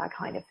and all that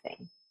kind of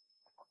thing.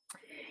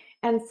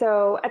 And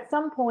so at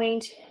some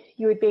point,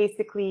 you would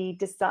basically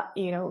decide,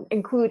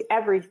 include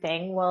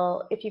everything.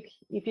 Well, if you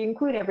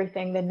include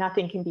everything, then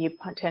nothing can be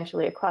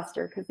potentially a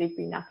cluster because there'd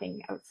be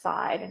nothing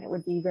outside, and it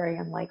would be very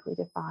unlikely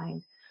to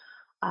find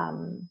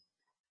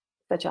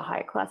such a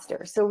high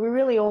cluster. So we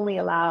really only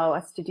allow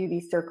us to do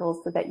these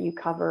circles so that you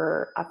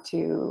cover up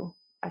to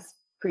a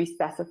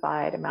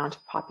pre-specified amount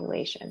of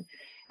population.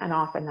 And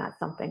often that's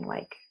something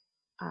like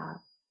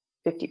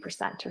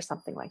 50% or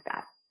something like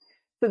that.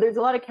 So there's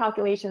a lot of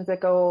calculations that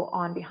go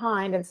on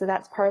behind. And so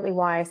that's partly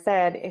why I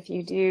said, if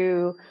you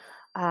do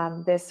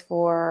this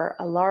for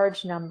a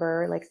large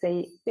number, like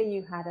say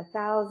you had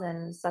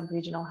 1,000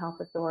 sub-regional health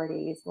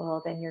authorities,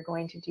 well, then you're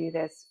going to do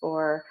this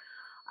for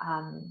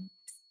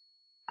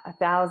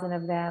 1,000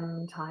 of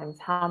them times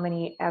how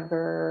many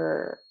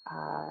ever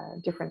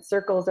different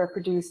circles are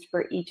produced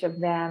for each of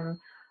them,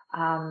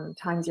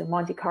 times your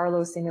Monte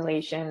Carlo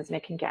simulations, and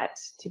it can get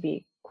to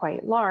be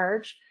quite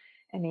large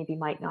and maybe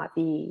might not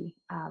be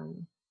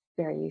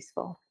very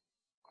useful.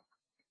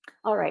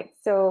 All right,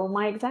 so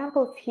my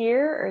examples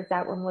here is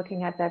that I'm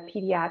looking at the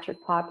pediatric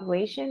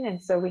population,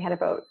 and so we had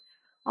about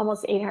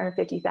almost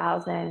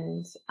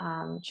 850,000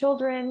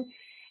 children,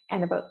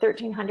 and about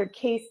 1,300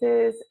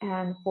 cases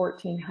and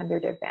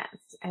 1,400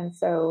 events. And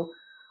so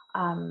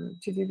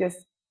to do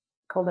this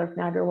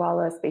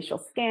Kollner-Nagarwala spatial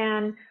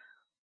scan,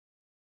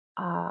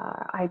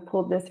 I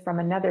pulled this from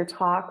another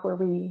talk where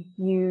we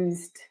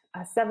used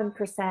a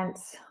 7%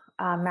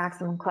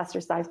 maximum cluster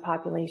size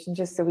population,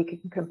 just so we could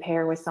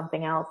compare with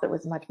something else that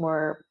was much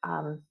more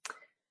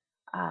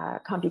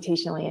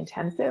computationally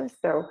intensive.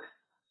 So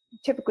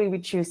typically we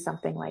choose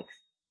something like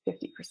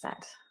 50%.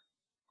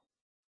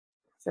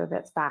 So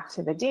that's back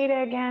to the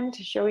data again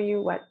to show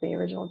you what the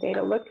original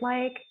data looked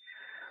like.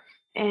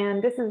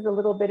 And this is a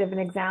little bit of an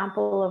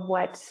example of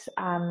what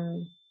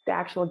the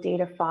actual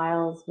data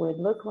files would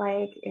look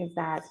like, is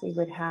that we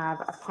would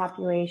have a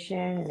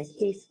population and a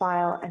case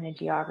file and a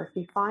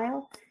geography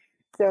file.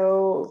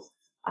 So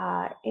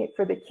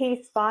for the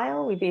case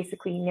file, we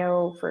basically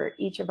know for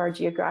each of our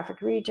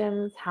geographic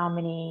regions how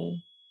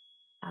many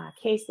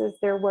cases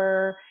there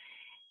were,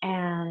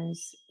 and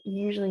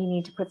usually you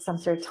need to put some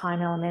sort of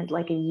time element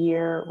like a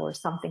year or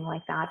something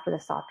like that for the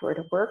software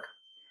to work.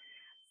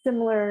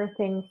 Similar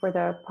thing for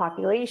the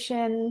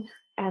population,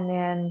 and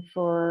then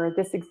for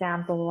this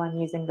example, I'm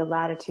using the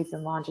latitudes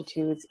and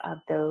longitudes of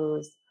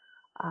those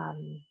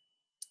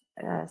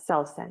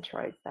cell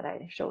centroids that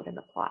I showed in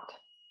the plot.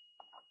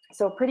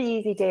 So pretty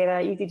easy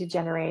data, easy to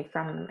generate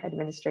from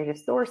administrative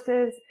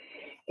sources.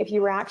 If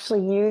you were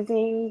actually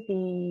using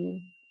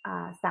the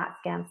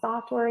StatScan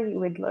software, you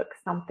would look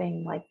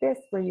something like this,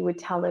 where you would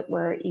tell it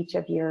where each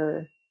of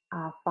your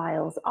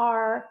files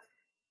are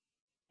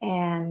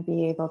and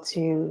be able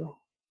to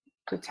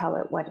tell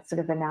it what sort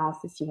of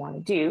analysis you want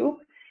to do.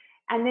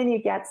 And then you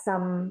get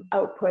some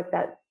output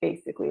that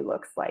basically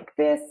looks like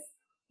this,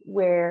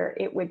 where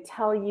it would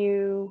tell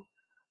you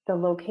the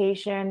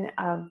location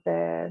of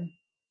the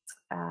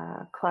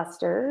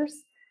clusters.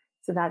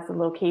 So that's the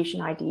location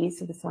ID.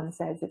 So this one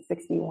says that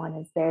 61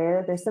 is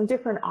there. There's some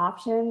different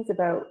options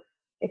about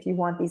if you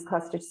want these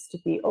clusters to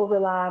be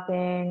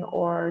overlapping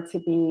or to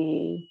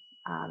be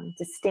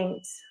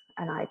distinct.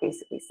 And I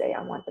basically say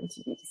I want them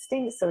to be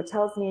distinct. So it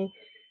tells me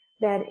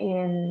that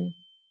in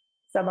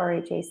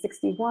sub-RHA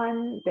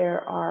 61,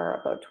 there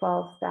are about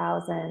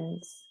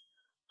 12,000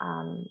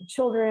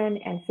 children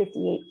and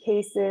 58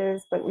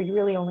 cases, but we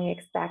really only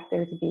expect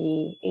there to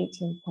be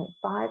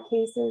 18.5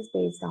 cases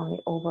based on the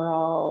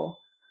overall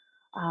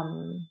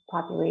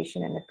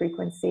population and the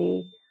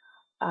frequency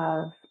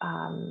of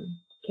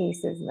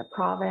cases in the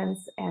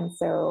province. And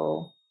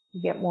so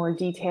you get more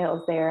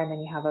details there, and then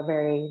you have a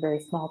very, very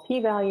small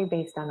p-value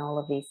based on all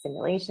of these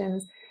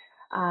simulations.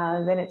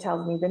 Then it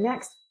tells me the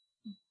next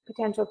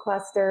potential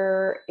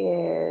cluster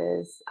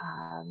is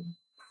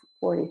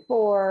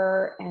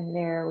 44, and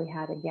there we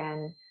had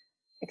again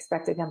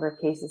expected number of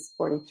cases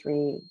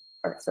 43,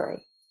 or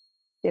sorry,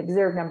 the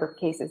observed number of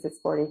cases is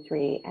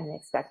 43 and the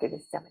expected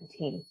is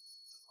 17.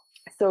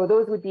 So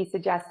those would be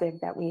suggestive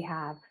that we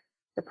have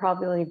the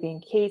probability of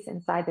being case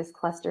inside this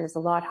cluster is a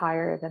lot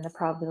higher than the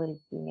probability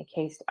of being a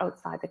case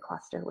outside the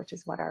cluster, which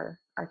is what our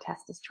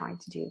test is trying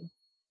to do.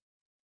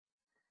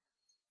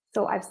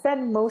 So I've said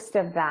most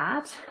of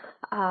that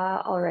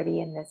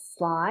already in this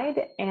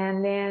slide.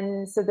 And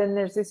then, so then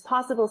there's these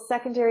possible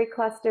secondary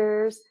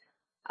clusters.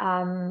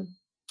 So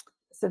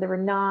there were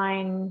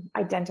 9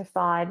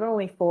 identified, but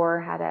only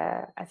 4 had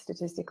a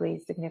statistically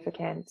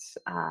significant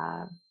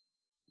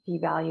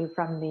p-value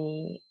from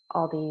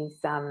all these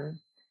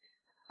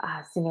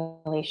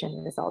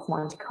simulation results,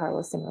 Monte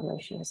Carlo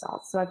simulation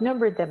results. So I've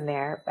numbered them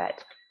there,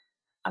 but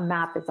a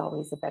map is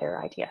always a better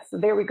idea. So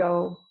there we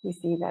go. We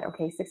see that,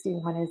 okay,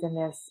 61 is in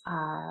this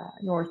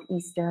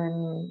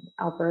northeastern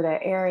Alberta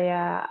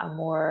area, a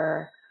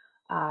more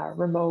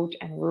remote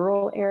and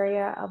rural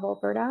area of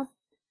Alberta.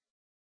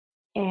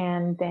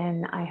 And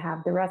then I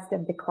have the rest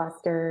of the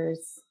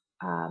clusters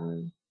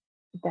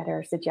that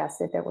are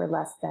suggested that were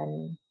less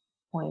than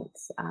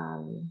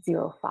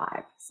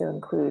 0.05. So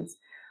includes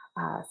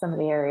some of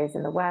the areas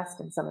in the west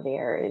and some of the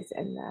areas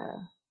in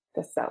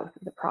the south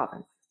of the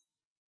province.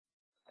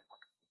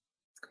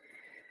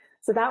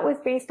 So that was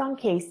based on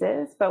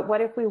cases, but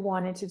what if we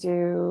wanted to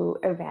do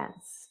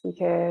events?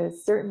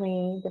 Because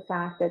certainly the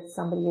fact that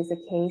somebody is a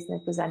case and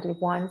is presented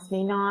once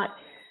may not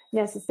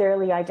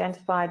necessarily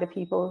identify the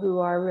people who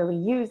are really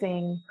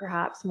using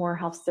perhaps more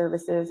health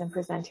services and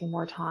presenting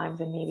more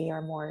times and maybe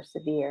are more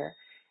severe.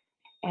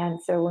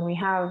 And so when we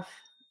have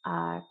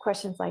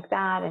questions like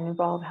that and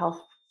involve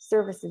health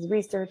services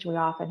research, we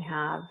often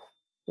have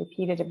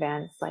repeated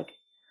events like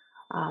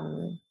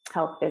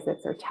health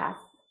visits or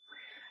tests.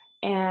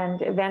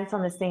 And events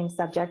on the same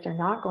subject are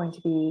not going to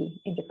be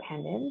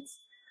independent.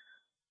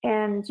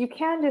 And you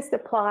can just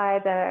apply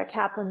the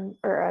Kaplan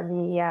or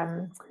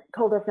the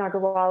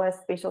Koldorf-Nagarwala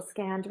spatial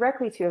scan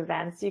directly to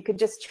events. You could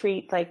just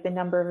treat like the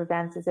number of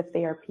events as if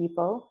they are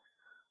people.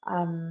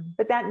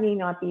 But that may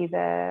not be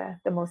the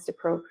most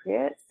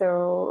appropriate.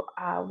 So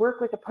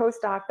work with a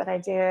postdoc that I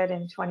did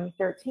in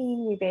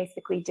 2013, we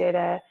basically did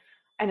an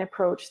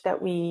approach that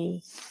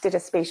we did a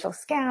spatial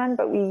scan,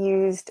 but we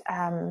used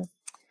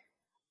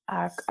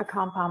a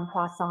compound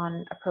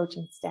Poisson approach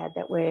instead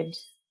that would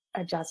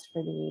adjust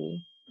for the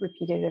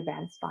repeated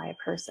events by a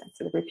person,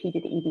 so the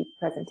repeated ED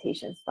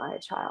presentations by a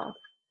child.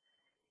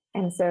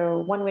 And so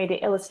one way to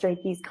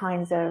illustrate these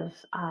kinds of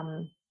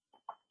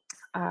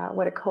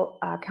what a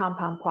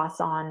compound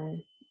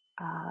Poisson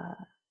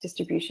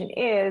distribution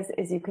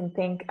is you can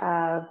think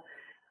of,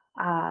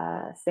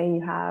 say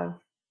you have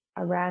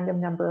a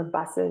random number of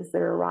buses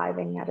that are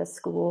arriving at a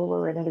school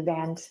or at an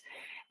event,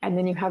 and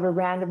then you have a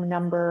random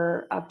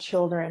number of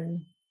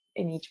children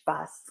in each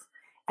bus.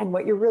 And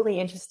what you're really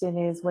interested in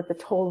is what the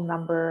total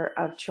number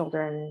of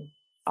children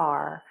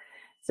are.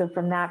 So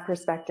from that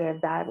perspective,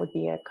 that would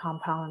be a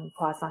compound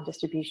Poisson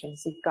distribution.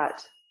 So you've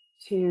got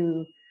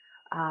two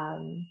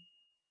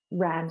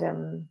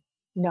random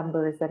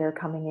numbers that are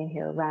coming in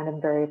here,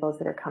 random variables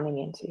that are coming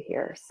into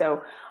here.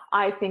 So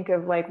I think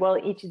of like, well,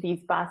 each of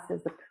these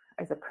buses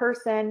is a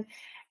person,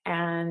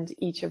 and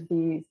each of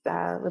these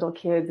little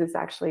kids is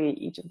actually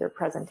each of their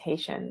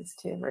presentations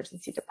to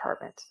emergency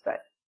department.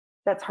 But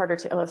that's harder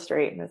to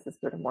illustrate, and this is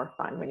sort of more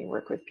fun when you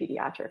work with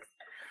pediatrics.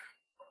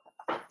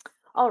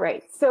 All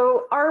right,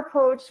 so our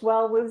approach,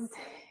 well,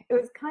 it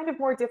was kind of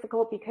more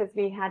difficult because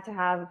we had to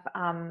have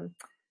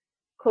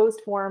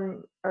closed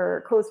form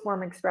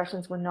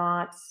expressions were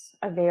not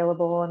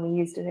available, and we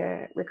used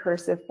a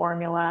recursive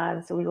formula,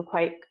 and so we were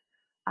quite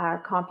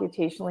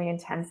computationally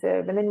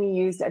intensive. And then we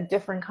used a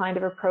different kind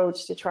of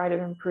approach to try to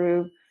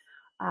improve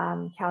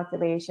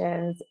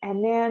calculations.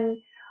 And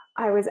then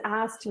I was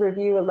asked to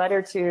review a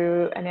letter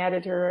to an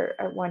editor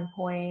at one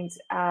point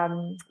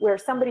where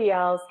somebody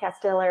else,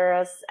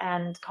 Castellaris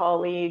and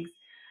colleagues,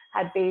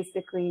 had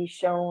basically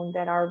shown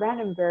that our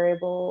random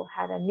variable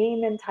had a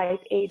name and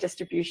type A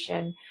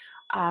distribution,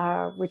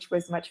 which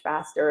was much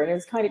faster. And it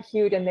was kind of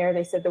cute in there.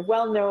 They said the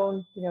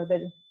well-known, you know,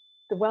 the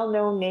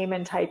well-known name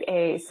and type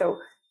A. So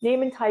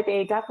name and type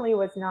A definitely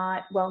was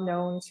not well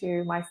known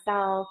to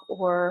myself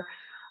or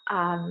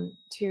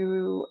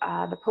to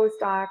the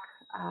postdoc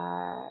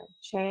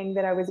Chang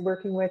that I was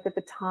working with at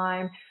the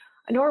time,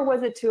 nor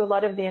was it to a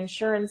lot of the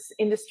insurance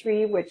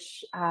industry,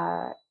 which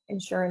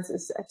insurance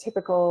is a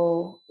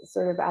typical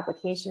sort of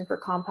application for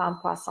compound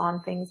Poisson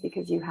things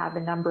because you have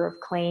a number of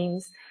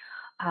claims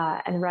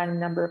and a random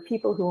number of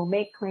people who will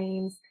make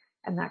claims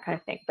and that kind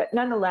of thing. But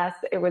nonetheless,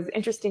 it was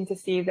interesting to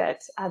see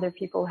that other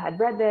people had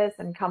read this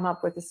and come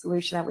up with a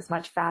solution that was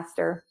much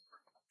faster.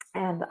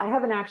 And I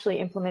haven't actually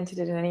implemented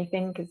it in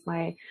anything because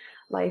my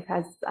life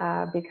has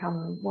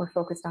become more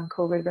focused on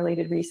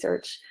COVID-related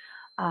research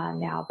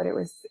now, but it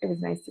was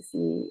nice to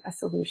see a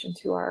solution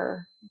to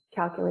our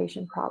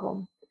calculation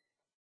problem.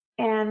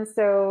 And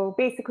so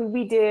basically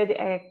we did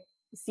a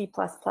C++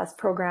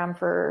 program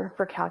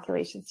for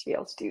calculations to be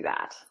able to do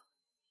that.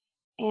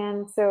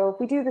 And so if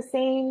we do the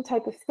same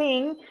type of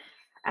thing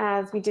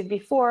as we did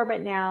before,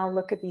 but now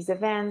look at these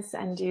events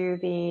and do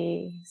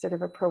the sort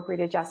of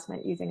appropriate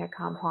adjustment using a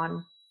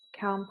compound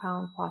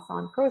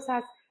Poisson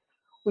process,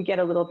 we get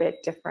a little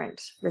bit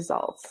different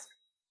results.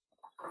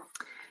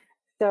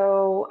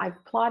 So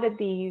I've plotted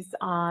these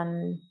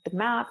on the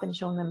map and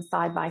shown them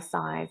side by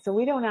side. So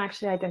we don't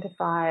actually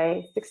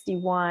identify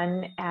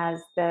 61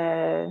 as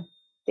the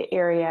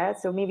area,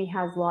 so maybe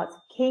has lots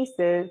of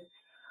cases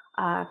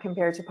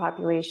compared to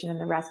population in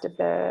the rest of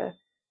the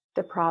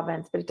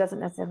province, but it doesn't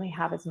necessarily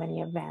have as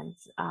many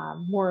events.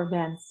 More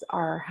events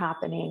are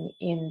happening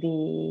in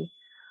the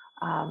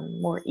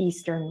more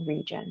eastern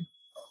region.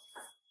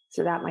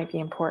 So that might be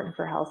important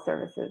for health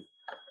services.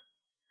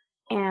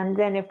 And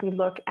then if we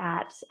look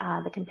at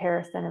the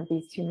comparison of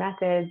these two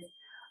methods,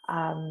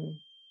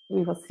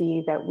 we will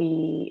see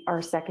that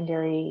our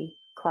secondary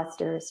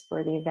clusters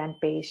for the event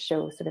base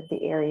show sort of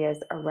the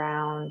areas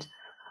around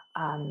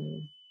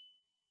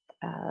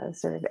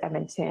sort of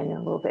Edmonton and a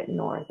little bit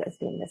north as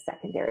being the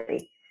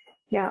secondary.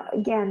 Now,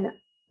 again,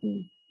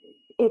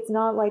 it's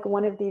not like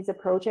one of these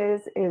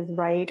approaches is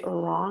right or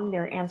wrong.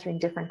 They're answering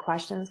different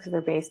questions because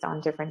they're based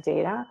on different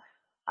data.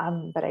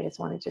 But I just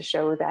wanted to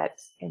show that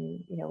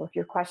if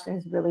your question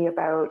is really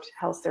about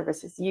health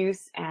services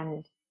use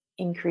and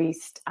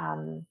increased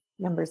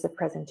numbers of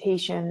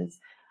presentations,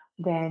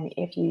 then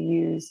if you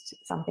used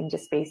something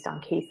just based on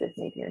cases,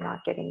 maybe you're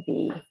not getting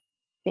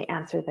the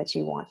answer that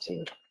you want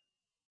to.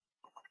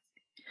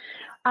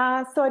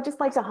 So I'd just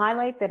like to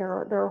highlight that there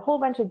are a whole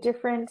bunch of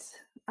different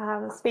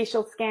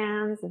spatial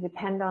scans that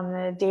depend on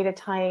the data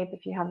type.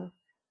 If you have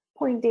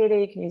point data,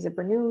 you can use a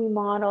Bernoulli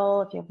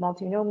model. If you have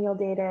multinomial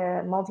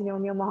data, a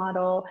multinomial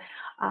model,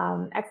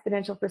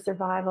 exponential for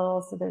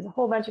survival. So there's a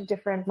whole bunch of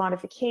different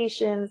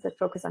modifications that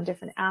focus on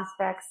different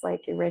aspects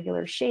like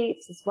irregular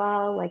shapes as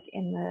well. Like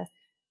in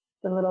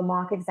the little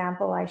mock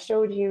example I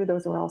showed you,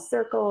 those were all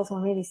circles.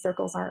 Well, maybe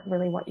circles aren't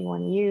really what you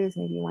want to use.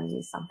 Maybe you want to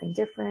use something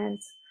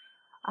different.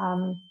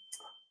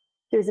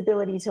 There's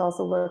ability to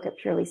also look at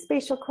purely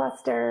spatial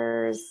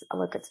clusters,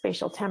 look at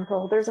spatial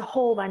temporal. There's a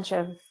whole bunch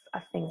of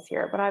things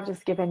here, but I've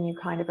just given you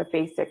kind of a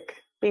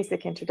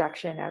basic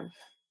introduction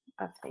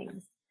of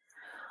things.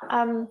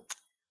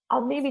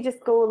 I'll maybe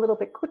just go a little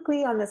bit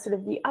quickly on the sort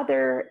of the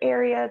other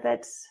area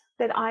that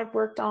I've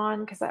worked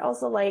on, because I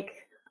also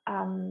like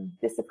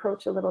this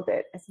approach a little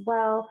bit as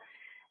well.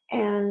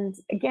 And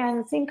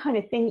again, same kind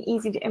of thing,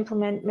 easy to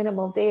implement,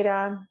 minimal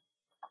data.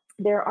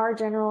 There are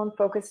general and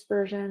focused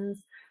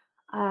versions.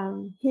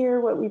 Here,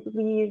 what we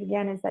believe,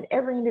 again, is that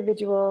every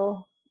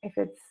individual, if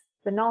it's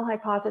the null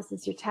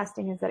hypothesis you're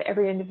testing, is that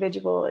every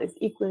individual is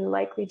equally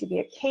likely to be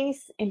a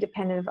case,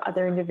 independent of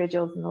other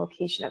individuals in the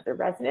location of their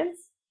residence.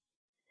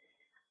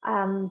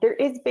 There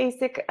is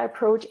basic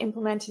approach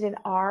implemented in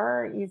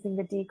R using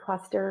the D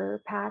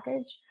cluster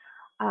package.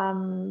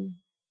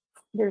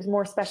 there's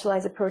more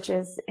specialized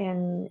approaches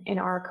in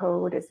R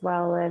code as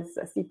well as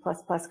a C++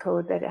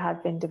 code that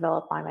have been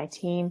developed by my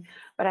team,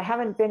 but I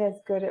haven't been as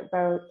good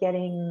about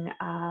getting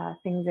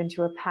things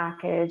into a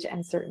package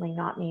and certainly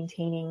not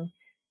maintaining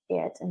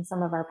it. And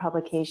some of our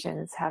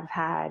publications have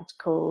had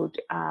code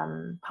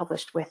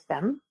published with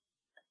them.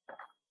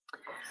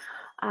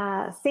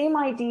 Same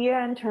idea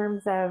in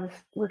terms of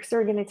we're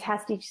sort of going to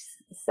test each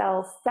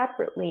cell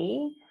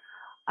separately.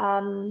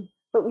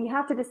 But we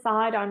have to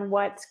decide on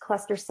what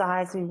cluster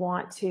size we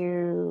want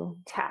to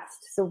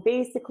test. So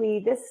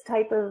basically, this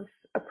type of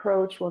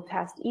approach will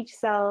test each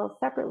cell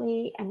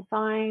separately and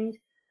find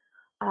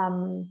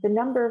the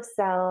number of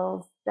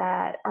cells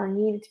that are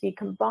needed to be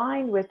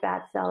combined with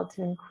that cell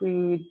to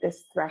include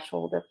this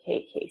threshold of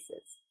K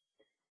cases.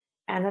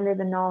 And under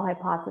the null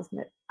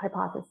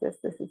hypothesis,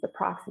 this is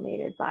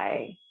approximated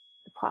by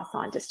the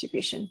Poisson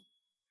distribution.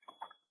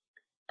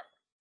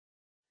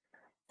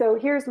 So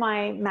here's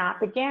my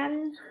map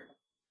again.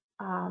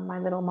 My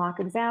little mock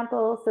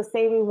example. So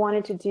say we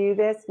wanted to do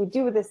this. We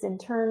do this in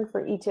turn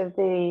for each of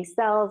the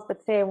cells,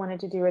 but say I wanted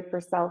to do it for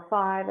cell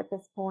 5 at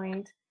this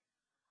point.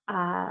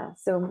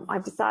 So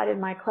I've decided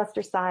my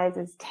cluster size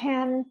is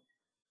 10.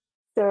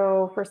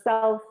 So for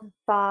cell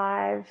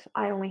 5,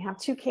 I only have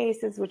 2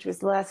 cases, which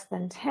was less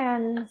than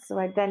 10. So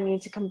I then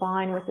need to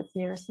combine with its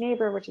nearest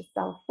neighbor, which is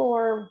cell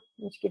 4,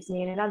 which gives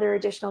me another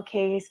additional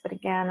case. But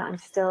again, I'm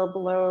still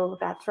below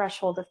that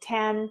threshold of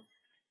 10.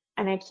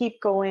 And I keep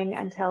going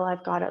until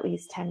I've got at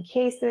least 10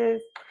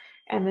 cases.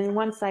 And then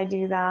once I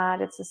do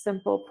that, it's a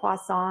simple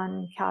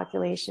Poisson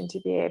calculation to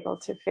be able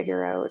to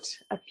figure out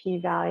a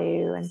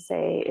p-value and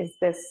say, is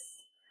this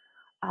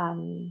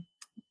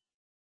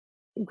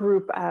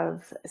group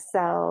of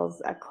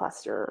cells a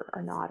cluster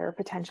or not, or a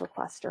potential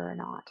cluster or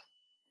not.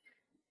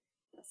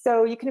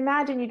 So you can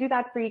imagine you do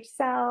that for each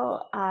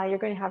cell. You're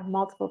going to have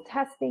multiple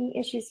testing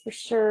issues for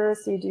sure.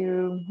 So you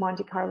do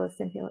Monte Carlo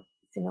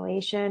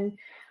simulation.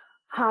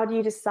 How do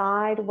you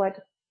decide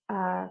what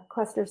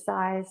cluster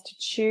size to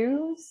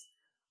choose?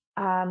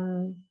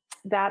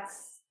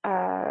 That's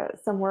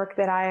some work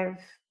that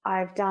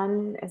I've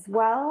done as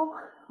well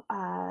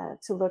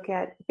to look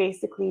at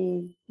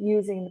basically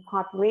using the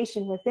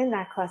population within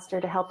that cluster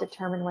to help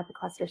determine what the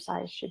cluster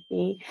size should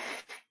be.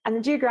 And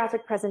the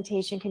geographic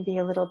presentation can be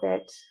a little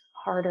bit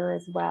harder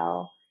as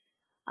well.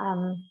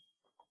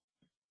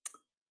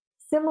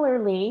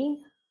 Similarly,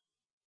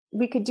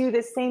 we could do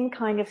the same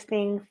kind of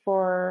thing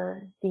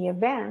for the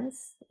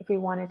events if we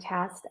want to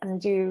test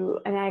and do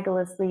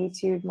analogously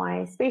to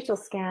my spatial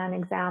scan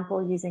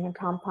example using a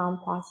compound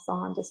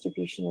Poisson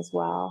distribution as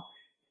well.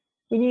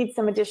 We need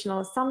some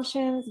additional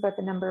assumptions about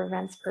the number of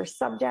events per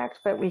subject,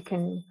 but we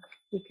can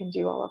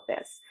do all of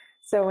this.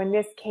 So in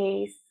this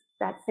case,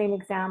 that same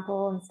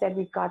example, instead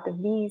we've got the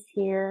V's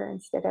here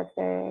instead of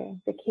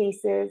the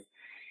cases,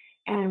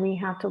 and we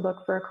have to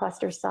look for a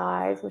cluster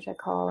size, which I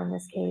call in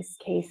this case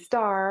K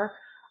star,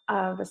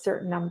 of a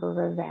certain number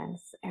of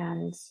events.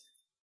 And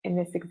in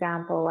this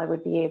example, I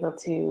would be able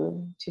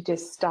to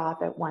just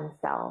stop at one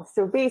cell.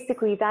 So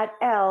basically that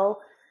L,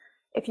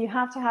 if you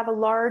have to have a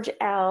large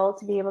L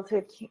to be able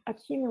to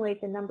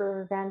accumulate the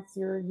number of events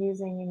you're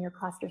using in your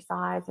cluster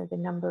size or the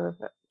number of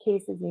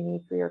cases you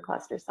need for your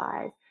cluster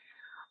size,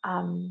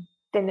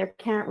 then there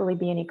can't really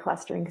be any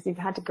clustering because you've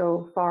had to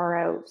go far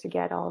out to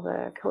get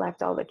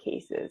collect all the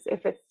cases.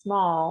 If it's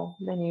small,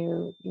 then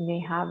you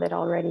may have it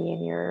already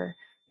in your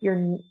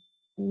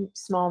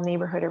small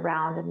neighborhood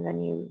around, and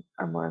then you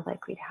are more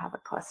likely to have a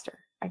cluster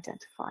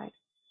identified.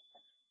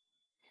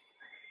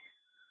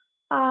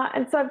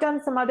 And so I've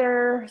done some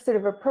other sort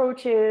of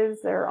approaches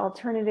or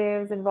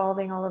alternatives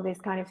involving all of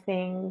these kind of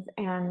things.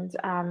 And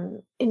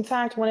in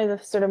fact, one of the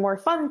sort of more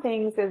fun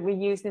things is we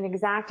used an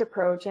exact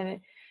approach,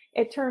 and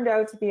it turned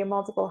out to be a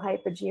multiple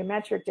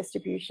hypergeometric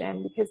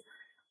distribution, because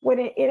what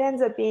it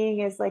ends up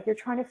being is like you're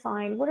trying to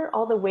find what are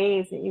all the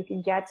ways that you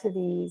can get to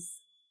these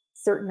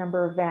certain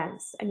number of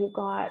events. And you've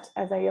got,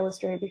 as I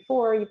illustrated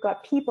before, you've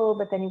got people,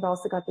 but then you've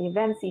also got the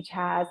events each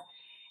has.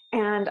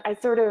 And I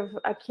sort of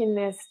akin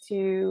this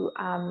to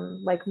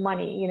like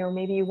money. You know,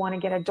 maybe you want to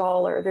get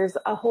 $1. There's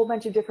a whole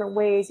bunch of different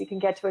ways you can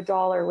get to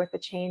 $1 with the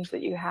change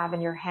that you have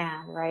in your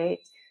hand, right?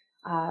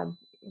 You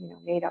know,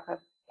 made up of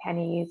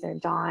pennies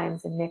and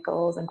dimes and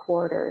nickels and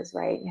quarters,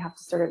 right? You have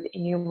to sort of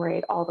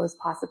enumerate all those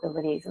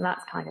possibilities, and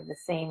that's kind of the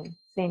same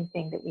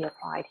thing that we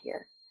applied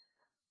here.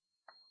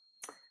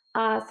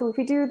 So if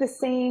we do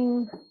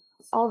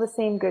all the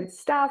same good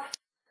stuff,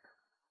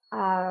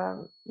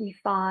 we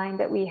find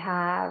that we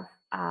have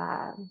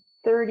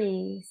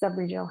 30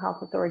 sub-regional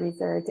health authorities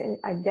that are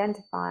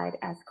identified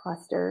as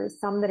clusters,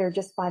 some that are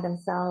just by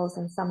themselves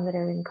and some that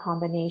are in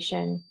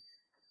combination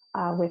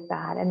with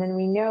that. And then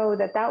we know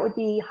that that would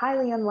be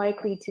highly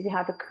unlikely to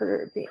have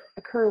occur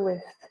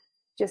with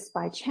just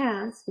by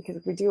chance, because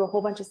if we do a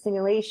whole bunch of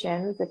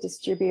simulations that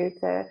distribute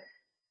the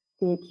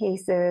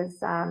cases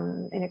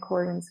in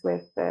accordance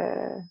with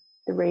the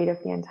rate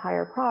of the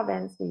entire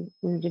province, we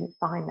didn't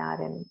find that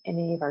in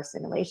any of our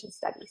simulation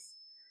studies.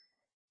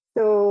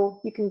 So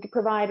you can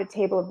provide a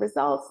table of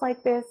results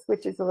like this,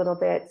 which is a little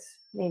bit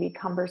maybe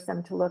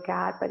cumbersome to look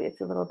at, but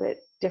it's a little bit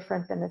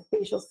different than the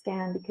spatial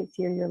scan because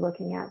here you're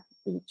looking at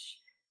each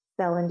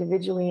cell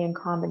individually in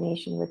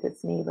combination with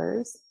its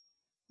neighbors,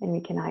 and we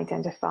can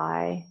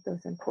identify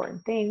those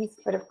important things.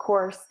 But of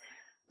course,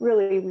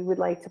 really we would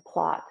like to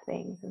plot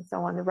things. And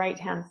so on the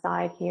right-hand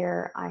side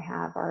here, I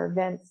have our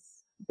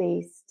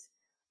events-based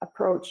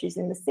approach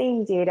using the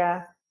same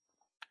data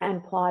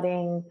and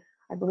plotting.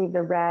 I believe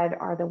the red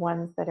are the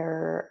ones that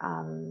are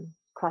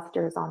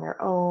clusters on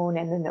their own,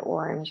 and then the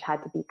orange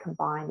had to be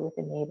combined with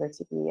a neighbor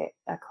to be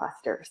a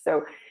cluster.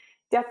 So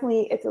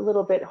definitely it's a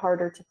little bit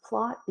harder to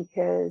plot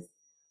because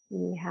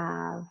we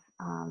have,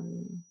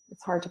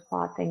 it's hard to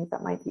plot things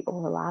that might be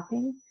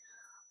overlapping.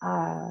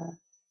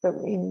 But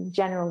in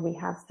general, we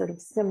have sort of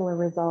similar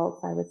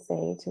results, I would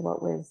say, to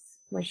what was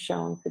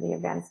shown for the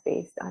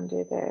events-based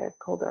under the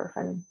Koldorf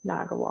and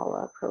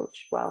Nagawala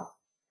approach, well,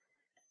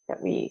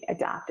 that we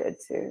adapted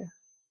to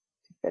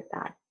fit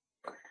that.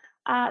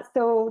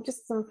 So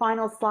just some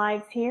final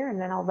slides here, and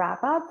then I'll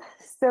wrap up.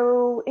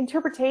 So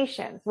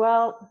interpretations,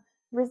 well,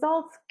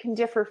 results can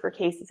differ for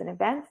cases and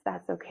events,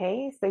 that's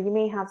okay. So you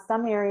may have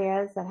some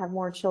areas that have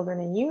more children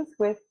and youth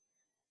with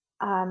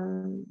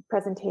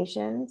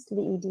presentations to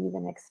the ED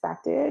than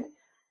expected,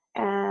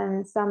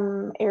 and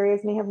some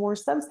areas may have more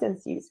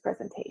substance use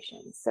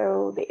presentations.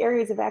 So the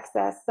areas of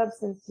excess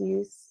substance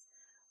use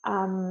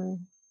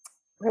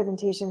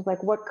presentations,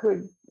 like what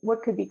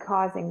could be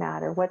causing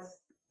that, or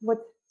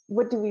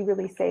what do we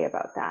really say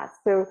about that?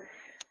 So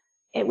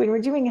when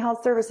we're doing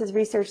health services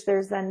research,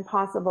 there's then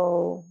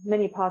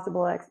many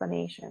possible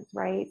explanations,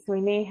 right? So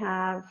we may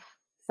have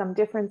some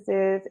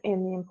differences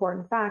in the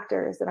important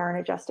factors that aren't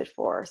adjusted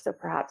for, so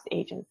perhaps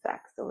age and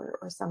sex or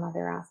some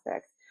other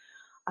aspects,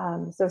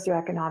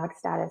 socioeconomic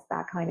status,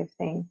 that kind of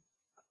thing.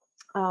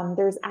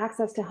 There's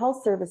access to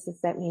health services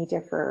that may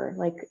differ,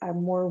 like a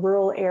more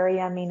rural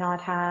area may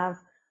not have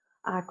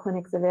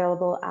clinics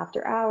available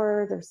after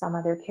hours or some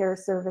other care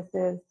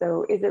services.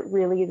 So is it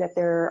really that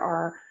there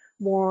are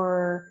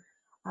more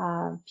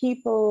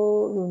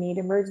people who need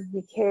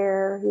emergency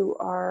care who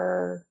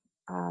are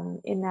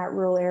in that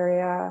rural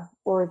area,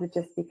 or is it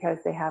just because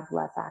they have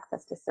less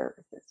access to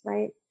services,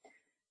 right?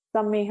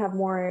 Some may have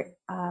more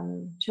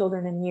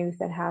children and youth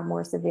that have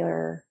more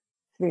severe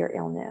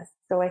illness.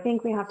 So I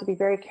think we have to be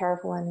very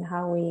careful in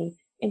how we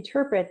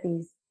interpret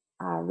these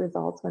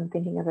results when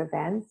thinking of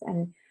events.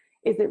 And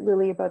is it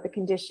really about the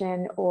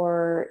condition,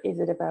 or is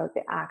it about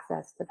the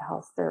access to the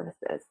health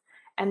services?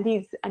 And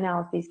these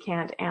analyses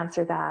can't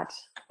answer that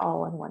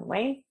all in one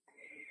way.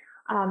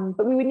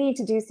 But we would need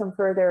to do some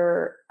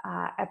further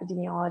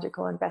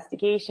epidemiological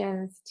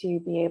investigations to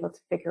be able to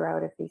figure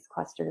out if these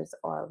clusters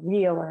are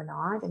real or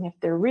not. And if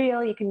they're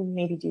real, you can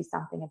maybe do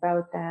something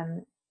about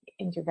them,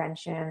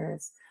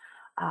 interventions,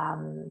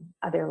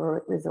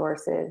 other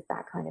resources,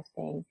 that kind of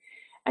thing.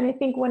 And I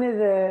think one of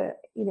the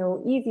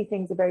easy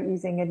things about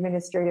using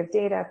administrative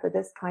data for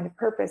this kind of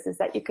purpose is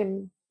that you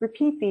can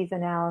repeat these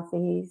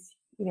analyses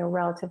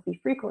relatively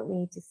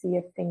frequently to see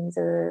if things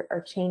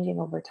are changing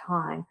over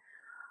time.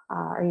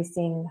 Are you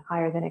seeing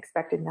higher than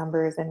expected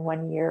numbers in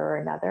one year or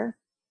another?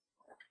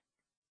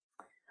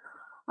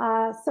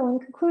 So in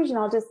conclusion,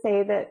 I'll just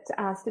say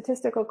that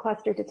statistical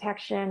cluster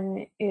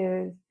detection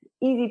is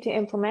easy to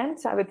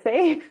implement, I would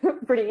say,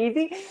 pretty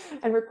easy,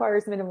 and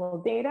requires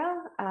minimal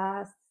data.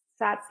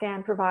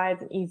 StatScan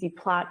provides an easy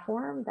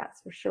platform,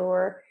 that's for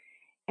sure.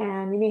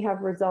 And you may have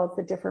results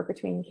that differ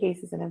between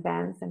cases and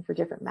events, and for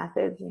different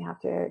methods, you have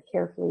to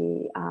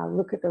carefully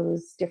look at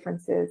those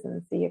differences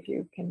and see if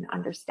you can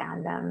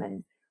understand them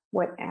and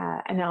what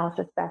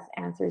analysis best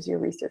answers your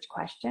research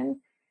question.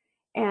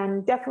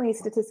 And definitely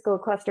statistical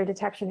cluster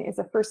detection is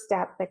a first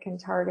step that can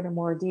target a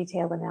more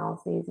detailed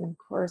analyses. And of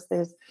course,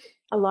 there's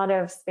a lot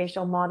of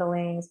spatial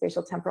modeling,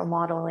 spatial temporal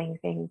modeling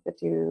things that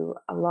do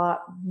a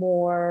lot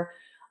more,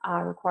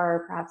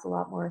 require perhaps a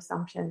lot more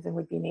assumptions, and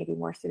would be maybe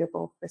more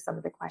suitable for some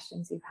of the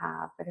questions you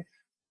have. But if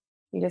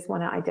you just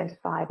want to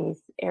identify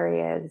these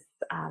areas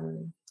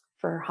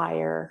for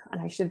higher,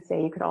 and I should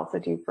say you could also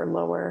do for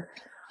lower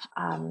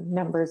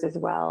numbers as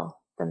well,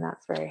 then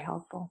that's very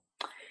helpful.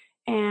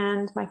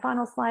 And my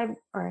final slide,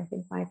 or I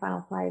think my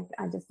final slide,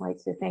 I'd just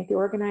like to thank the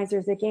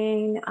organizers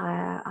again.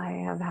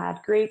 I have had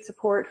great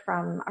support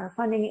from our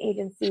funding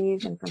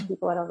agencies and from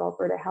people at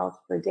Alberta Health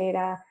for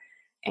data,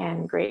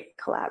 and great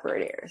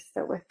collaborators.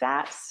 So with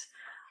that,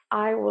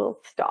 I will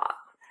stop.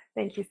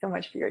 Thank you so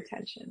much for your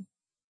attention.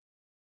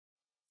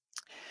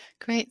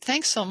 Great.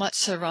 Thanks so much,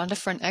 Rhonda,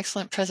 for an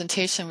excellent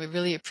presentation. We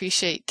really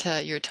appreciate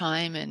your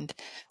time and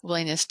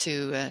willingness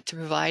to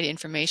provide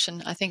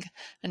information. I think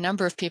a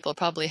number of people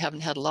probably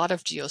haven't had a lot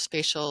of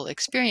geospatial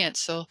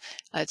experience, so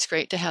it's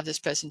great to have this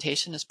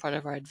presentation as part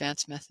of our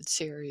Advanced Methods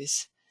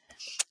series.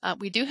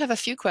 We do have a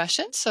few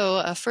questions.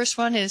 So first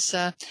one is,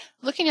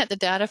 looking at the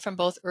data from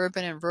both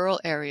urban and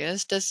rural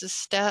areas, does the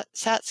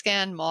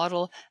StatScan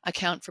model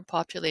account for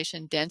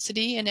population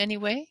density in any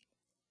way?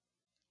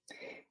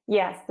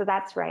 Yes, so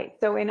that's right.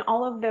 So in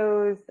all of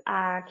those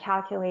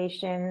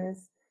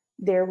calculations,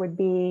 there would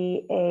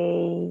be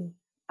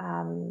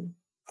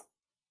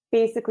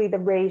basically the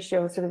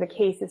ratio, sort of the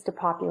cases to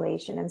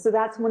population. And so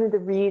that's one of the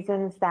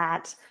reasons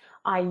that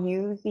I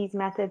use these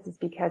methods, is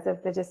because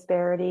of the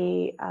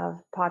disparity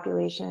of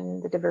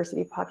population, the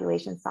diversity of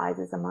population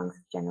sizes amongst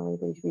generally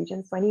these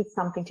regions. So I need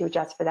something to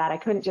adjust for that. I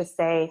couldn't just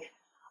say,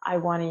 I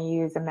want to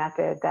use a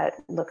method that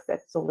looks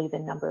at solely the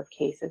number of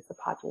cases. The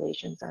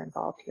populations are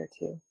involved here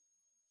too.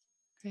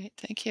 Great,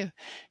 thank you.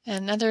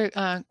 Another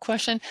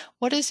question,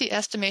 what is the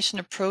estimation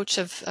approach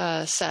of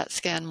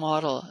SAT-SCAN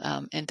model?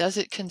 And does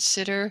it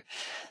consider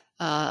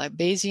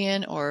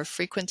Bayesian or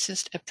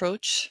frequentist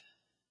approach?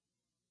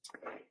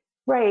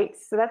 Right,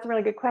 so that's a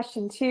really good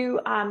question too.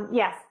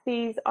 Yes,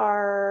 these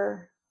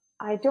are,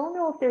 I don't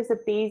know if there's a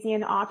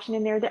Bayesian option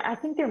in there. I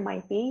think there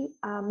might be.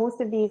 Most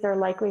of these are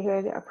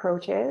likelihood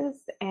approaches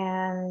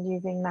and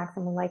using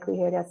maximum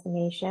likelihood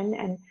estimation.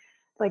 And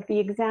like the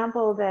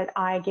example that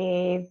I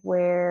gave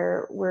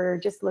where we're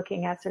just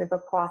looking at sort of a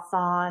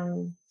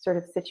Poisson sort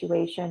of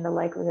situation, the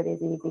likelihood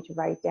is easy to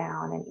write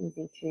down and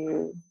easy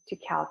to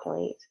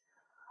calculate.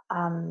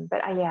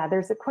 But yeah,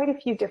 there's quite a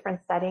few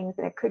different settings,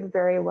 and it could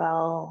very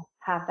well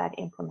have that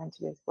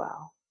implemented as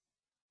well.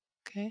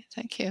 Okay,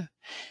 thank you.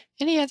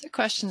 Any other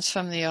questions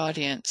from the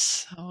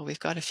audience? Oh, we've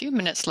got a few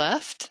minutes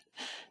left.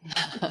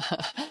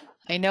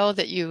 I know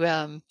that you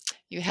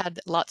had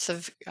lots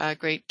of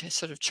great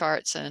sort of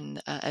charts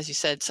and, as you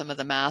said, some of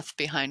the math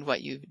behind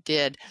what you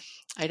did.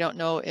 I don't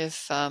know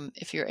if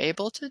you're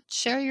able to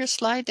share your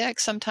slide deck.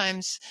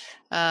 Sometimes,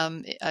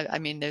 I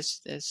mean,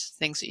 there's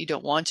things that you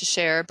don't want to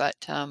share, but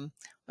I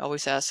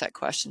always ask that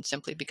question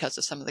simply because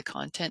of some of the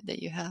content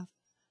that you have.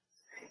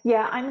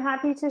 Yeah, I'm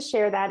happy to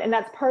share that, and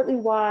that's partly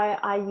why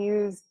I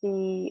use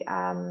the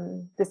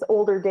this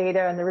older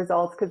data and the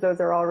results, because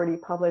those are already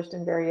published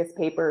in various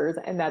papers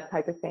and that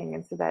type of thing.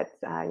 And so that,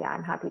 yeah,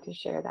 I'm happy to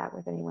share that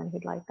with anyone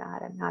who'd like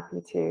that. I'm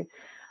happy to.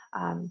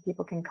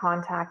 People can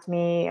contact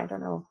me. I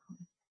don't know.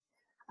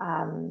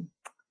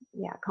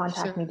 Yeah,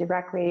 contact me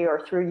directly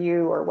or through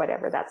you or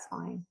whatever. That's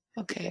fine.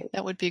 Okay,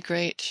 that would be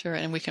great. Sure,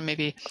 and we can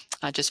maybe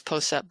just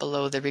post that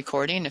below the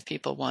recording. If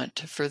people want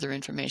further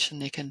information,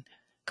 they can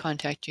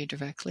contact you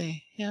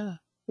directly. Yeah.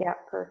 Yeah,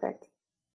 perfect.